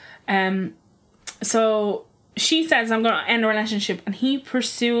problematic. So she says, I'm going to end the relationship, and he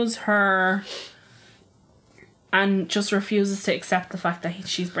pursues her and just refuses to accept the fact that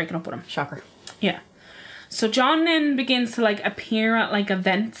she's breaking up with him. Shocker. Yeah. So John then begins to, like, appear at, like,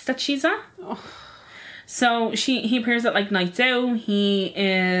 events that she's at. Oh. So he appears at, like, nights out. He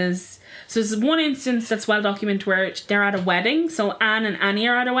is... So there's one instance that's well documented where they're at a wedding. So Anne and Annie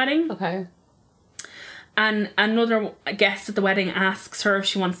are at a wedding. Okay. And another guest at the wedding asks her if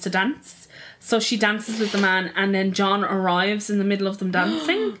she wants to dance. So she dances with the man, and then John arrives in the middle of them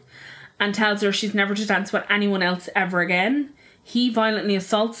dancing and tells her she's never to dance with anyone else ever again. He violently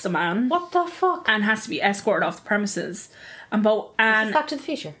assaults the man. What the fuck? And has to be escorted off the premises. And both Anne... It's Back to the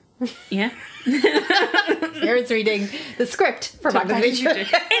Future. Yeah. Here's reading the script for Back to the Future.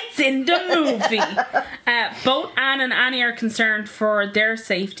 It's in the movie. Both Anne and Annie are concerned for their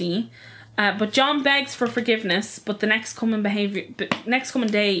safety. But John begs for forgiveness, but the next coming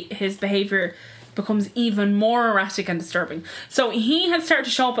day, his behaviour becomes even more erratic and disturbing. So he has started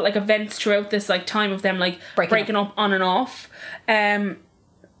to show up at, like, events throughout this, like, time of them, like, breaking up on and off. During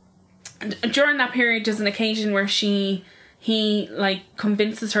that period, there's an occasion where he like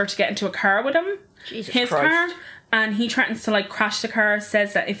convinces her to get into a car with him. Jesus his Christ. car. And he threatens to, like, crash the car,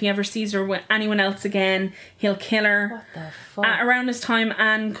 says that if he ever sees her with anyone else again, he'll kill her. What the fuck? Around this time,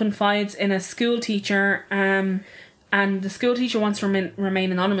 Anne confides in a school teacher, and the school teacher wants to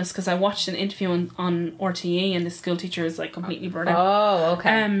remain anonymous, because I watched an interview on RTE, and the school teacher is, like, completely brought out. Oh,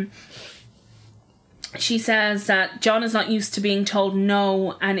 okay. She says that John is not used to being told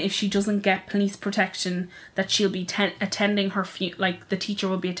no, and if she doesn't get police protection, that she'll be attending her the teacher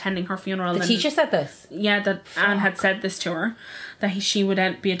will be attending her funeral. The teacher said this? Yeah, that Anne had said this to her, that she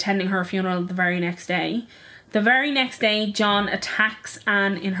would be attending her funeral the very next day. The very next day, John attacks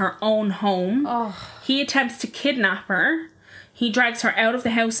Anne in her own home. Oh. He attempts to kidnap her. He drags her out of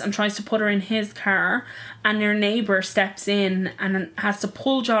the house and tries to put her in his car, and their neighbour steps in and has to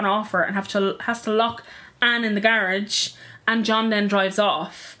pull John off her and has to lock Anne in the garage, and John then drives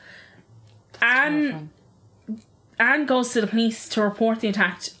off. Anne goes to the police to report the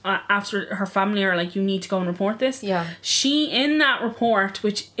attack after her family are like, you need to go and report this. Yeah. She, in that report,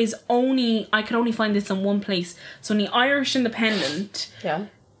 which is I could only find this in one place, so in the Irish Independent, Yeah.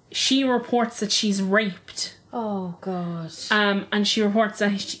 she reports that she's raped. Oh, God. And she reports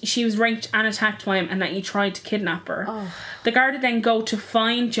that she was raped and attacked by him, and that he tried to kidnap her. Oh. The Garda then go to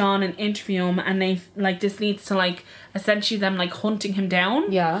find John and interview him, and they, like, this leads to, like, essentially them, like, hunting him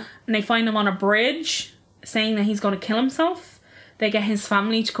down. Yeah. And they find him on a bridge, saying that he's going to kill himself. They get his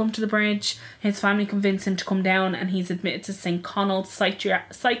family to come to the bridge. His family convince him to come down, and he's admitted to St. Conall's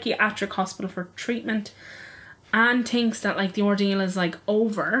psychiatric hospital for treatment. Anne thinks that like the ordeal is like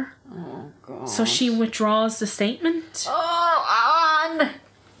over. Oh god. So she withdraws the statement. Oh, Anne!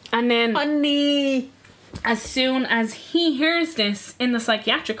 And then Honey! as soon as he hears this in the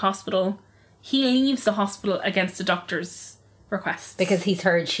psychiatric hospital, he leaves the hospital against the doctor's request. Because he's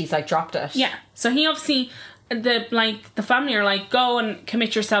heard she's like dropped it. Yeah. So he obviously the family are like, go and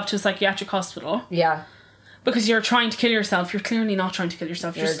commit yourself to a psychiatric hospital. Yeah. Because you're trying to kill yourself. You're clearly not trying to kill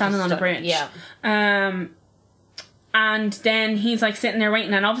yourself. You're standing on a bridge. Yeah. And then he's like sitting there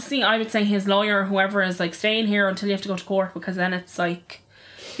waiting, and obviously I would say his lawyer or whoever is like, staying here until you have to go to court, because then it's like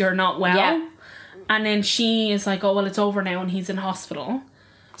you're not well. Yeah. And then she is like, oh well, it's over now, and he's in hospital.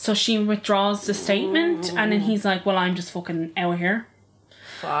 So she withdraws the statement, and then he's like, well, I'm just fucking out of here.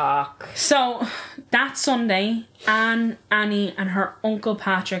 Fuck. So that Sunday, Anne, Annie and her uncle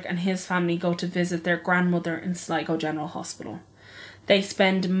Patrick and his family go to visit their grandmother in Sligo General Hospital. They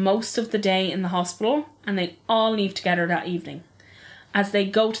spend most of the day in the hospital, and they all leave together that evening. As they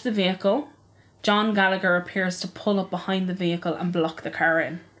go to the vehicle, John Gallagher appears to pull up behind the vehicle and block the car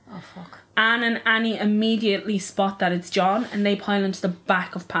in. Oh fuck. Anne and Annie immediately spot that it's John, and they pile into the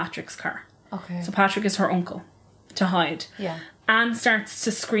back of Patrick's car. Okay. So Patrick is her uncle, to hide. Yeah. Anne starts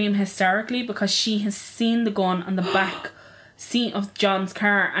to scream hysterically because she has seen the gun on the back seat of John's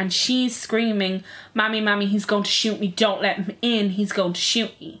car, and she's screaming, Mammy, Mammy, he's going to shoot me, don't let him in, he's going to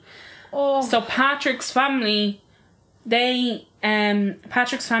shoot me. Oh. So Patrick's family and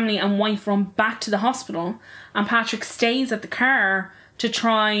wife run back to the hospital, and Patrick stays at the car to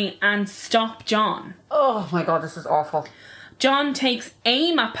try and stop John. Oh my god, this is awful. John takes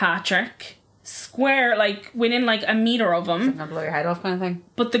aim at Patrick, square, like within like a metre of him, Gonna blow your head off kind of thing.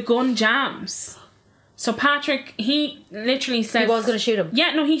 but the gun jams. So Patrick, he literally says... He was going to shoot him.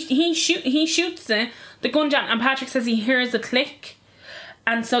 Yeah, no, he shoots it, the gun jams, and Patrick says he hears a click.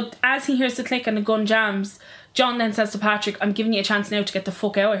 And so as he hears the click and the gun jams, John then says to Patrick, I'm giving you a chance now to get the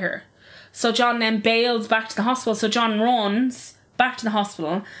fuck out of here. So John then bails back to the hospital. So John runs back to the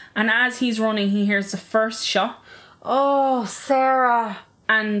hospital, and as he's running, he hears the first shot. Oh, Sarah.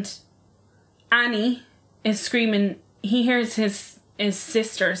 And Annie is screaming. He hears his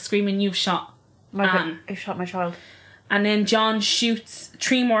sister screaming, "You've shot Anne." I shot my child. And then John shoots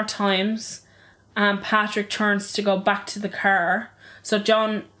 3 more times, and Patrick turns to go back to the car. So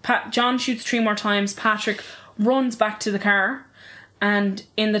John shoots 3 more times. Patrick runs back to the car, and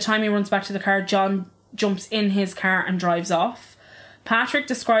in the time he runs back to the car, John jumps in his car and drives off. Patrick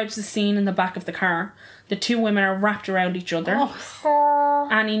describes the scene in the back of the car. The 2 women are wrapped around each other. Oh, Sarah.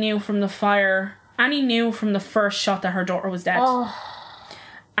 Annie knew from the first shot that her daughter was dead. Oh.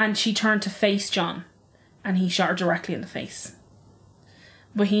 And she turned to face John, and he shot her directly in the face.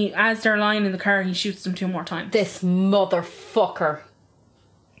 But as they're lying in the car, he shoots them 2 more times. This motherfucker.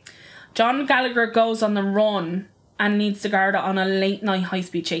 John Gallagher goes on the run and leads the Garda on a late night high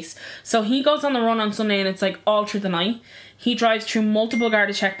speed chase. So he goes on the run on Sunday, and it's like all through the night. He drives through multiple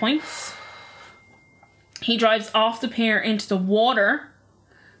Garda checkpoints. He drives off the pier into the water.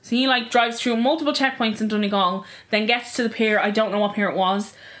 So he like drives through multiple checkpoints in Donegal, then gets to the pier, I don't know what pier it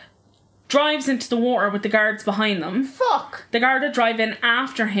was, drives into the water with the guards behind them. Fuck. The Garda drive in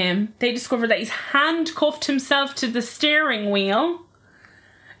after him. They discover that he's handcuffed himself to the steering wheel.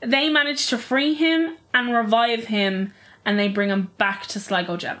 They manage to free him and revive him, and they bring him back to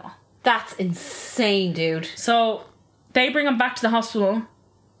Sligo General. That's insane, dude. So they bring him back to the hospital.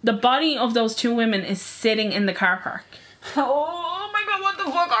 The body of those 2 women is sitting in the car park. Oh my god, what the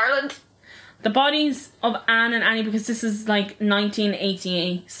fuck, Ireland? The bodies of Anne and Annie, because this is like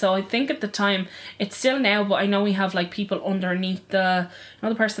 1988, so I think at the time, it's still now, but I know we have like people underneath the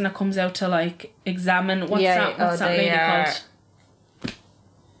person that comes out to like examine, what's that lady called?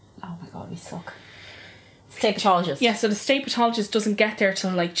 Oh my god, we suck. State pathologist. Yeah, so the state pathologist doesn't get there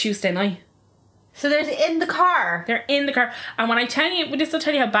till like Tuesday night. So they're in the car. They're in the car. And when I tell you, this will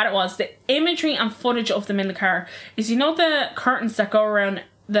tell you how bad it was, the imagery and footage of them in the car is, you know the curtains that go around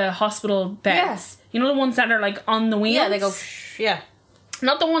the hospital beds? Yes. You know the ones that are like on the wheels? Yeah, they go, yeah.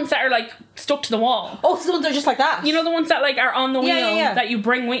 Not the ones that are like stuck to the wall. Oh, so the ones that are just like that? You know the ones that like are on the wheel yeah. that you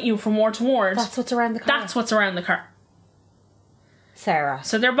bring with you from ward to ward? That's what's around the car. That's what's around the car. Sarah.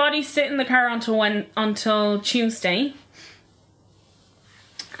 So their bodies sit in the car until Tuesday.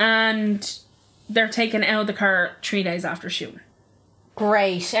 And they're taken out of the car 3 days after shooting.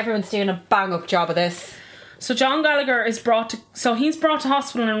 Great. Everyone's doing a bang up job of this. So John Gallagher is he's brought to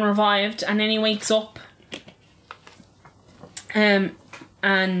hospital and revived, and then he wakes up. And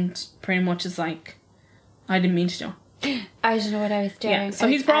pretty much is like, I didn't mean to do it. I don't know what I was doing. Yeah, so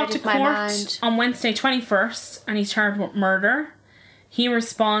he's brought to court on Wednesday 21st and he's charged with murder. He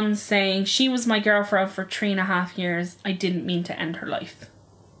responds saying, "She was my girlfriend for 3.5 years. I didn't mean to end her life."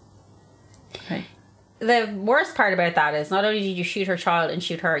 Okay. The worst part about that is not only did you shoot her child and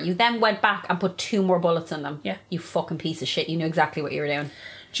shoot her, you then went back and put 2 more bullets in them. Yeah. You fucking piece of shit. You knew exactly what you were doing.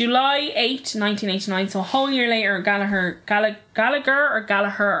 July 8, 1989, so a whole year later, Gallagher or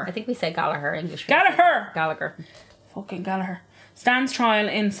Gallagher? I think we say Gallagher English. Gallagher. Fucking Gallagher. Stands trial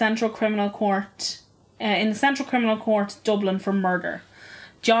in Central Criminal Court, in the Central Criminal Court, Dublin, for murder.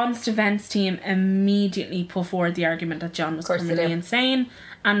 John's defence team immediately put forward the argument that John was criminally insane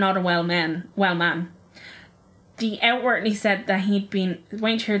and not a well man. He outwardly said that he'd been...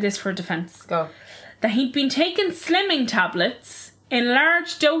 Wait to hear this for defence. Go. That he'd been taking slimming tablets in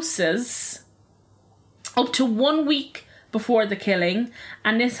large doses up to 1 week before the killing,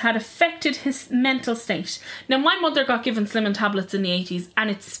 and this had affected his mental state. Now, my mother got given slimming tablets in the 80s,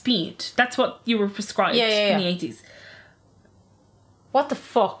 and it's speed. That's what you were prescribed in the 80s. What the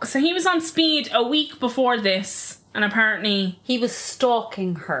fuck? So he was on speed a week before this, and apparently... He was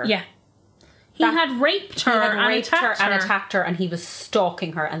stalking her. Yeah. He had raped her and attacked her, and he was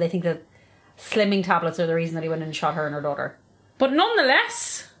stalking her, and they think that slimming tablets are the reason that he went and shot her and her daughter. But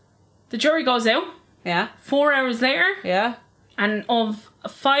nonetheless, the jury goes out. Yeah. 4 hours later. Yeah. And of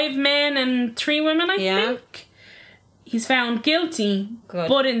 5 men and 3 women, I think. He's found guilty,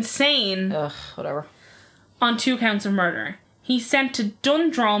 but insane. Ugh, whatever. On 2 counts of murder. He's sent to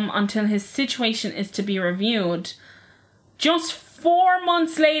Dundrum until his situation is to be reviewed. Just 4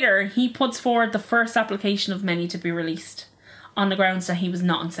 months later, he puts forward the first application of many to be released on the grounds that he was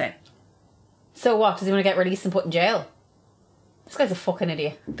not insane. So what? Does he want to get released and put in jail? This guy's a fucking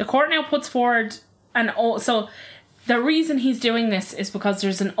idiot. The court now puts forward so the reason he's doing this is because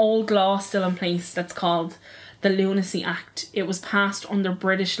there's an old law still in place that's called the Lunacy Act. It was passed under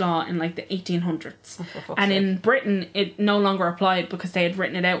British law in like the 1800s. And in Britain, it no longer applied because they had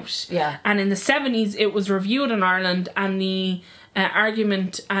written it out. Yeah. And in the 70s, it was reviewed in Ireland, and the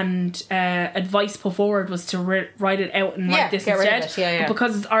argument and advice put forward was to write it out and write this instead. But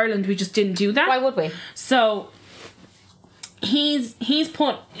because it's Ireland, we just didn't do that. Why would we? So he's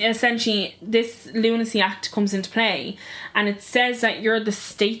put, essentially, this Lunacy Act comes into play, and it says that you're the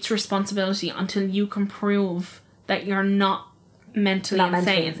state's responsibility until you can prove that you're not mentally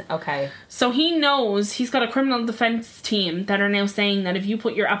insane. Okay. So he knows, he's got a criminal defence team that are now saying that if you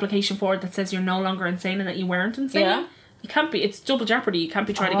put your application forward that says you're no longer insane and that you weren't insane, you can't be, it's double jeopardy, you can't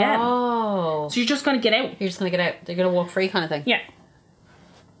be tried again. Oh. So you're just going to get out. You're just going to get out. They're going to walk free kind of thing. Yeah.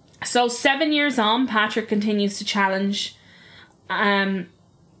 So 7 years on, Patrick continues to challenge.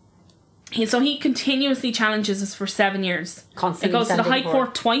 He continuously challenges us for 7 years. Constantly. It goes to the High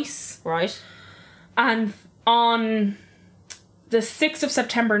Court twice. Right. And on the 6th of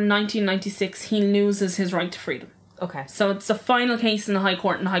September 1996, he loses his right to freedom. Okay. So it's the final case in the High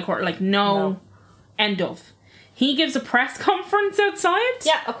Court, and the High Court are like, no, end of. He gives a press conference outside.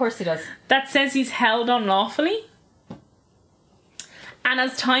 Yeah, of course he does. That says he's held unlawfully. And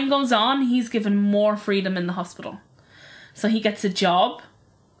as time goes on, he's given more freedom in the hospital. So he gets a job.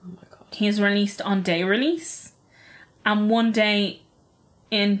 Oh my God. He is released on day release. And one day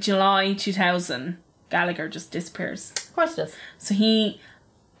in July 2000, Gallagher just disappears. Of course he does. So he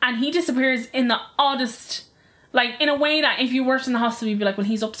disappears in the oddest, like, in a way that if you worked in the hospital, you'd be like, well,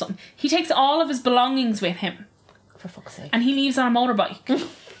 he's up to something. He takes all of his belongings with him. For fuck's sake. And he leaves on a motorbike.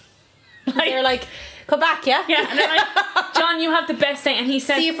 They're like, come back, yeah? Yeah, and they're like, John, you have the best day. And he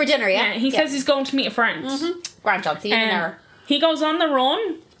says... See you for dinner, yeah? He says he's going to meet a friend. Mm-hmm. Grand John, see you in an hour. He goes on the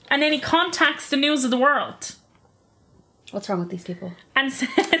run, and then he contacts the News of the World. What's wrong with these people? And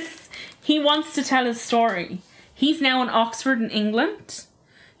says he wants to tell his story. He's now in Oxford in England.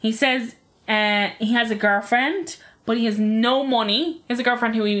 He says he has a girlfriend, but he has no money. He has a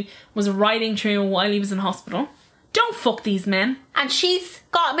girlfriend who he was riding through while he was in hospital. Don't fuck these men. And she's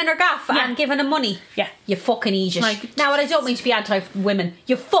got him in her gaff and given him money. Yeah. You fucking idiot. Like, now, I don't mean to be anti-women.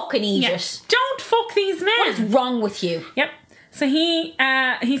 You fucking idiot. Yeah. Don't fuck these men. What is wrong with you? Yep. So he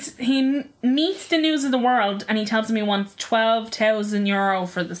meets the News of the World, and he tells him he wants €12,000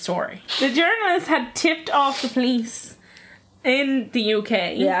 for the story. The journalist had tipped off the police in the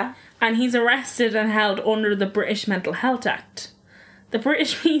UK. Yeah. And he's arrested and held under the British Mental Health Act. The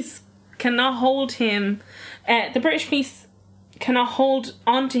British police cannot hold him. The British police cannot hold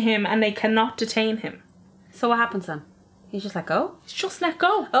on to him, and they cannot detain him. So what happens then? He's just let go? He's just let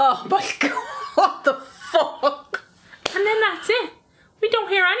go. Oh my God. What the fuck? And then that's it. We don't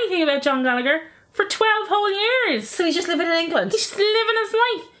hear anything about John Gallagher for 12 whole years. So he's just living in England? He's just living his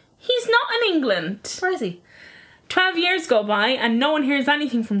life. He's not in England. Where is he? 12 years go by and no one hears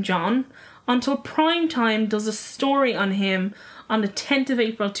anything from John until Primetime does a story on him on the 10th of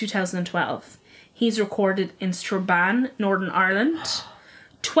April 2012. He's recorded in Strabane, Northern Ireland,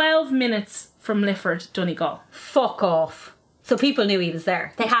 12 minutes from Lifford, Donegal. Fuck off. So people knew he was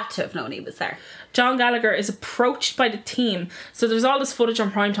there. They had to have known he was there. John Gallagher is approached by the team. So there's all this footage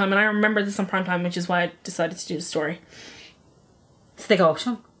on Primetime, and I remember this on Primetime, which is why I decided to do the story. So they go up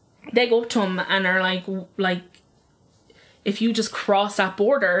to him. They go up to him and are like, if you just cross that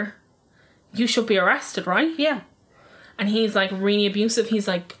border, you should be arrested, right? Yeah. And he's like really abusive. He's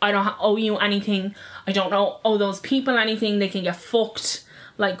like, I don't owe you anything. I don't owe those people anything. They can get fucked.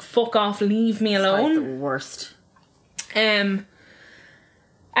 Like, fuck off. Leave me alone. That's the worst. And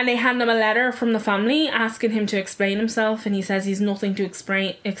they hand him a letter from the family asking him to explain himself, and he says he's nothing to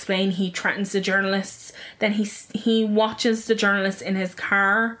explain. He threatens the journalists. Then he watches the journalists in his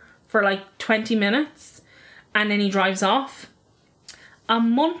car for like 20 minutes, and then he drives off. A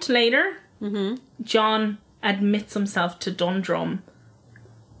month later, John admits himself to Dundrum.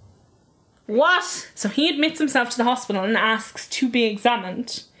 What? So he admits himself to the hospital and asks to be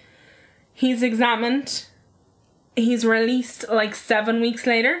examined. He's examined. He's released like 7 weeks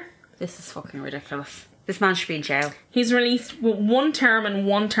later. This is fucking ridiculous. This man should be in jail. He's released with 1 term and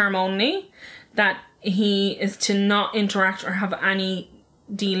 1 term only, that he is to not interact or have any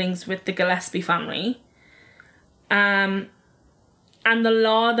dealings with the Gillespie family. And the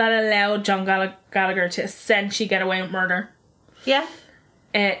law that allowed John Gallagher to essentially get away with murder Yeah.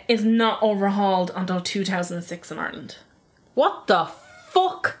 is not overhauled until 2006 in Ireland. What the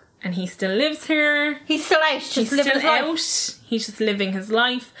fuck? And he still lives here. He's still out, just living his life. He's just living his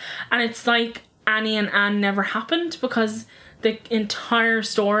life. And it's like Annie and Anne never happened, because the entire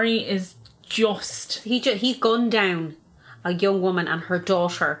story is just... He gunned down a young woman and her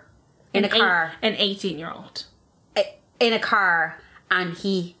daughter in a car. An 18-year-old. In a car, and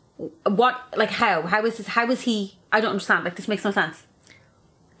he... What? Like, how? How is this? How is he... I don't understand. Like, this makes no sense.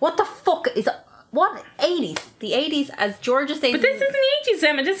 What the fuck is... What? 80s? The 80s, as Georgia says... But this isn't the 80s,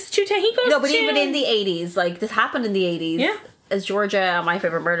 Emma. This is 2000. He goes No, but to... even in the 80s, like, this happened in the 80s. Yeah. As Georgia, My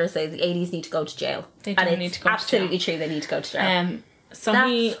Favourite Murder, says, the 80s need to go to jail. They do need to go to jail. Absolutely true, they need to go to jail. So That's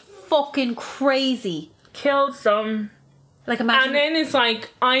he fucking crazy. kills them. Like, imagine... And then it's like,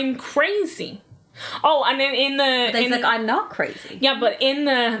 I'm crazy. Oh, and then in the... He's like, I'm not crazy. Yeah, but in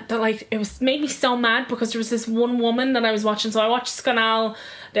the like, it was made me so mad, because there was this one woman that I was watching. So I watched Scanal,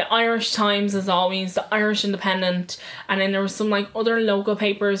 the Irish Times as always, the Irish Independent, and then there was some like other local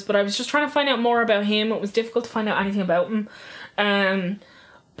papers, but I was just trying to find out more about him. It was difficult to find out anything about him.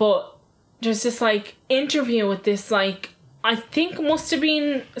 But there's this like interview with this like, I think must have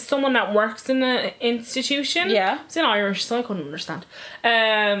been someone that works in the institution. Yeah. It's in Irish, so I couldn't understand.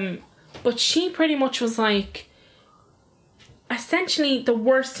 But she pretty much was like, essentially the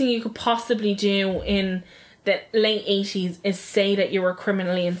worst thing you could possibly do in the late 80s is say that you were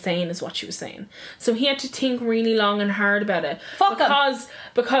criminally insane, is what she was saying. So he had to think really long and hard about it.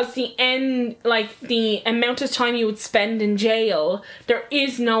 Because the end, like the amount of time you would spend in jail, there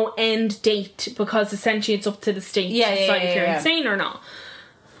is no end date, because essentially it's up to the state to decide if you're insane or not.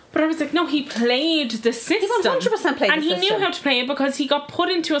 But I was like, no, he played the system. He 100% played the system. And he knew how to play it, because he got put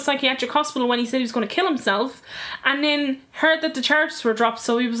into a psychiatric hospital when he said he was going to kill himself, and then heard that the charges were dropped,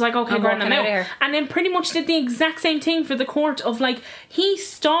 so he was like, okay, I'm out. And then pretty much did the exact same thing for the court of like, he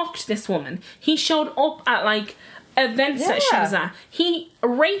stalked this woman. He showed up at like events that she was at. He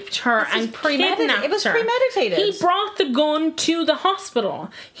raped her and kidnapped her. It was premeditated. He brought the gun to the hospital.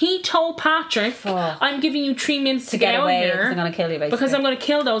 He told Patrick, I'm giving you 3 minutes to get out away here. I'm going to kill you, basically. Because I'm going to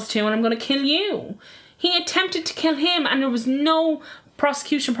kill those two and I'm going to kill you. He attempted to kill him, and there was no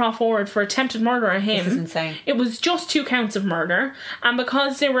prosecution brought forward for attempted murder of him. This is insane. It was just 2 counts of murder. And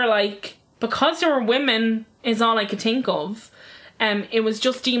because they were women is all I could think of, it was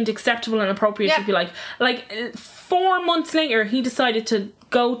just deemed acceptable and appropriate to be like 4 months later, he decided to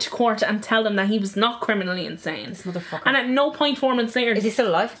go to court and tell them that he was not criminally insane. This motherfucker. And at no point 4 months later... Is he still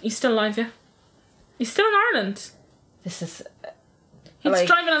alive? He's still alive, yeah. He's still in Ireland. This is... He's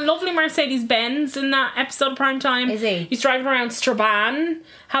driving a lovely Mercedes-Benz in that episode of Primetime. Is he? He's driving around Strabane,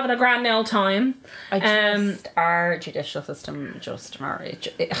 having a grand old time. Our judicial system just...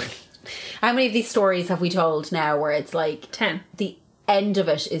 How many of these stories have we told now where it's like... 10. The end of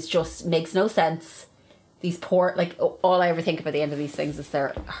it is just... makes no sense. These poor... Like, all I ever think about the end of these things is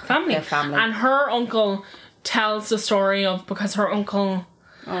their family. And her uncle tells the story of... Because her uncle...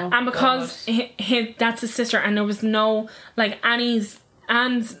 and because that's his sister, and there was no... Like, Anne's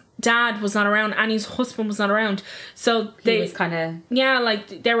dad was not around, Annie's husband was not around. So He was kind of... yeah,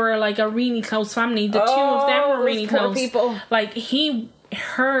 like they were like a really close family. The two of them were really those poor close. people. Like he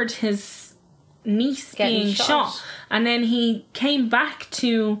heard his niece Getting being shot. shot, and then he came back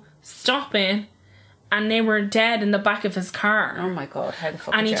to stop it, and they were dead in the back of his car. Oh my God, how the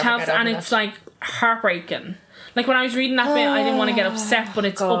fuck And did he you ever tells, get over and that? it's like heartbreaking. Like when I was reading that bit, I didn't want to get upset, but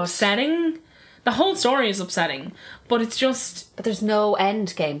it's God. upsetting. The whole story is upsetting, but it's just But there's no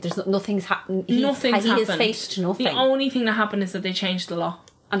end game. There's nothing's happened. nothing's He happened. has faced nothing. The only thing that happened is that they changed the law.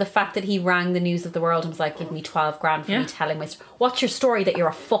 And the fact that he rang the News of the World and was like, give me 12 grand for Yeah. me telling my story. What's your story? That you're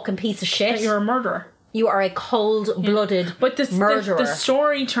a fucking piece of shit? That you're a murderer. You are a cold-blooded But murderer. the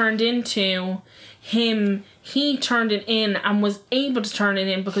story turned into him. He turned it in and was able to turn it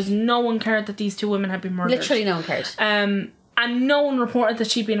in because no one cared that these two women had been murdered. Literally no one cared. And no one reported that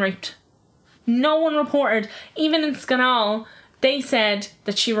she'd been raped. No one reported. Even in Scanal, they said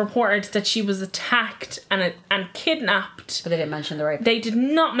that she reported that she was attacked and kidnapped. But they didn't mention the rape. They did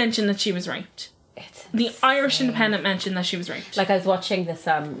not mention that she was raped. It's The insane. Irish Independent mentioned that she was raped. Like I was watching this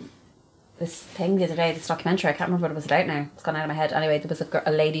thing the other day, this documentary. I can't remember what it was about now. It's gone out of my head. Anyway, there was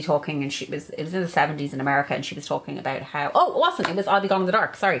a lady talking, and it was in the 70s in America, and she was talking about how... Oh, it wasn't. It was I'll Be Gone in the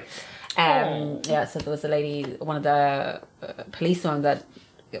Dark. Sorry. Yeah, so there was a lady, one of the policemen that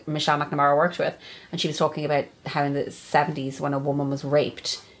Michelle McNamara worked with, and she was talking about how in the 70s when a woman was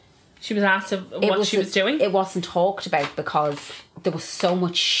raped, She was asked what she was doing. it wasn't talked about because there was so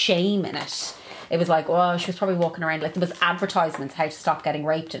much shame in it. It was like, oh, she was probably walking around, like there was advertisements how to stop getting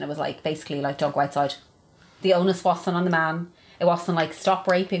raped, and it was like basically like, don't go outside. The onus wasn't on the man. It wasn't like, stop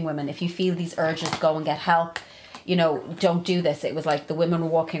raping women. If you feel these urges, go and get help. You know, don't do this. It was like the women were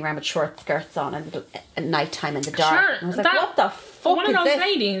walking around with short skirts on at night time in the dark. Sure, And I was like, what the fuck one is of those this?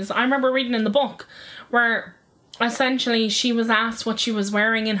 ladies, I remember reading in the book, where essentially she was asked what she was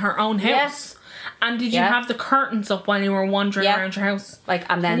wearing in her own house. And did you Yeah. have the curtains up while you were wandering Yeah. around your house? Like,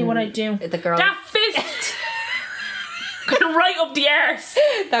 and then Tell you what I do. the girl, That fist! Right up the arse.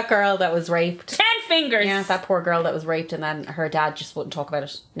 that girl that was raped. 10 fingers. Yeah, that poor girl that was raped, and then her dad just wouldn't talk about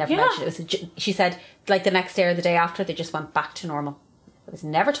it. Never Yeah. mentioned it. She said, like the next day or the day after, they just went back to normal. It was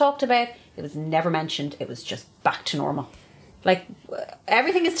never talked about. It was never mentioned. It was just back to normal. Like,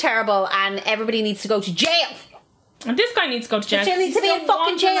 everything is terrible, and everybody needs to go to jail. And this guy needs to go to jail. Jail needs to be He's in still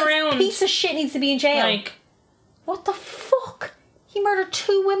fucking wandering jail. around. Piece of shit needs to be in jail. Like, What the fuck? He murdered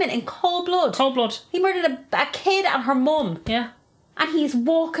 2 women in cold blood. cold blood. He murdered a kid and her mum, Yeah. and he's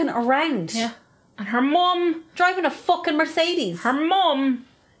walking around. Yeah. And her mum Driving a fucking Mercedes.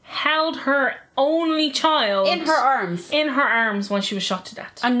 held her only child in her arms. in her arms when she was shot to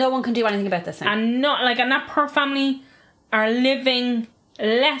death. And no one can do anything about this now. And that poor family are living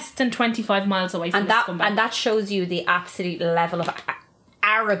less than 25 miles away from this scumbag. And that shows you the absolute level of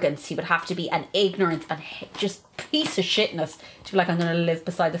arrogance he would have to be, and ignorance, and just piece of shitness to be like, I'm going to live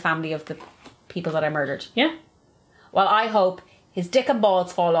beside the family of the people that I murdered. Yeah. Well, I hope his dick and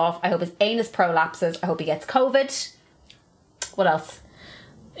balls fall off. I hope his anus prolapses. I hope he gets COVID. What else?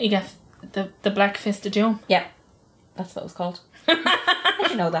 You get the Black Fist of Doom. Yeah, that's what it was called. How'd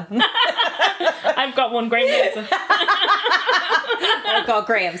you know that? I've got one, Graham Mason. Oh God,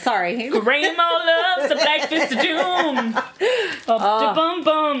 Graham, sorry. Graham all loves the Black Fist of Doom. Up the bum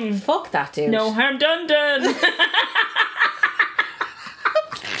bum. Fuck that dude. No harm done.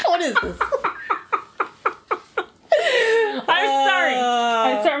 What is this? I'm sorry.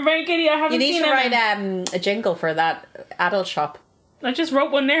 I'm sorry, I'm very giddy. I haven't You need seen to it. write a jingle for that adult shop. I just wrote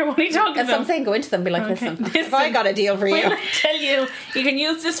one there. What are you talking That's what I'm about? saying. Go into them and be like, Okay. listen, have I got a deal for you? When I tell you, you can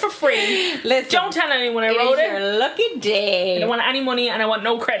use this for free. Listen, Don't tell anyone I it wrote is it. your lucky day. I don't want any money and I want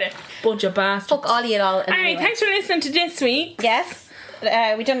no credit. Bunch of bastards. Fuck all you all. Alright, thanks for listening to this week. Yes.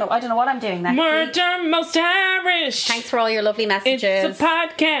 We don't know. I don't know what I'm doing next week. Murder Most Irish. Thanks for all your lovely messages. It's a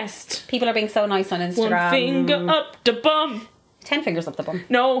podcast. People are being so nice on Instagram. One finger up the bum. 10 fingers up the bum.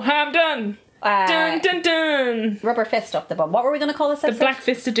 No harm done. Dun dun dun. Rubber fist up the bum. What were we going to call this The episode? Black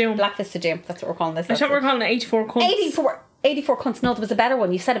Fist of Doom. Black Fist of Doom. That's what we're calling this I thought we were calling it 84 cunts. 84 cunts. No, there was a better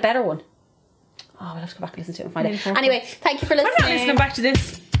one. You said a better one. Oh, we'll have to go back and listen to it and find it. 84 Anyway, thank you for I'm listening. not listening back to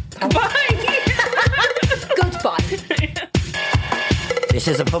this. Goodbye. Goodbye. This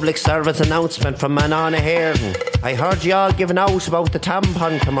is a public service announcement from Manana Hearn. I heard y'all giving out about the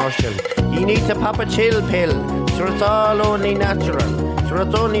tampon commercial. You need to pop a chill pill. Sure, it's all only natural. Sure,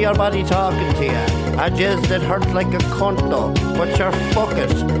 it's only your body talking to you. I just it hurts like a cunt though. But sure, fuck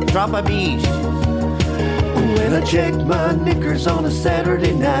it. Drop a beat. When I checked my knickers on a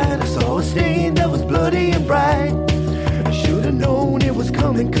Saturday night, I saw a stain that was bloody and bright. I should have known it was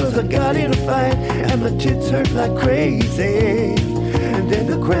coming cause I got in a fight and my tits hurt like crazy. Then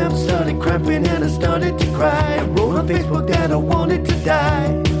the cramps started cramping and I started to cry. I wrote on Facebook that I wanted to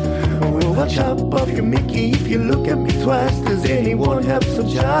die. Well, I'll chop off your Mickey if you look at me twice. Does anyone have some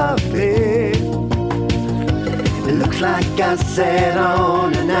chocolate? It looks like I sat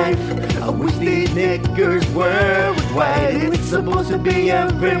on a knife. I wish these knickers were white. It's supposed to be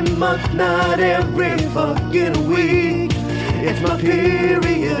every month, not every fucking week. It's my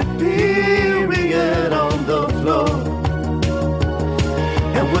period on the floor.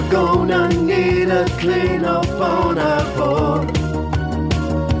 And we're gonna need a clean up on our floor.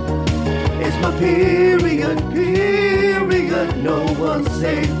 It's my period, no one's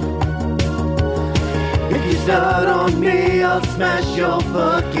safe. If you start on me, I'll smash your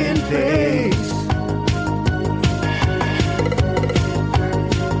fucking face.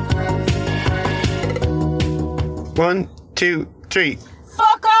 One, two, three.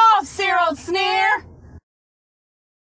 Fuck off, Cyril Sneer!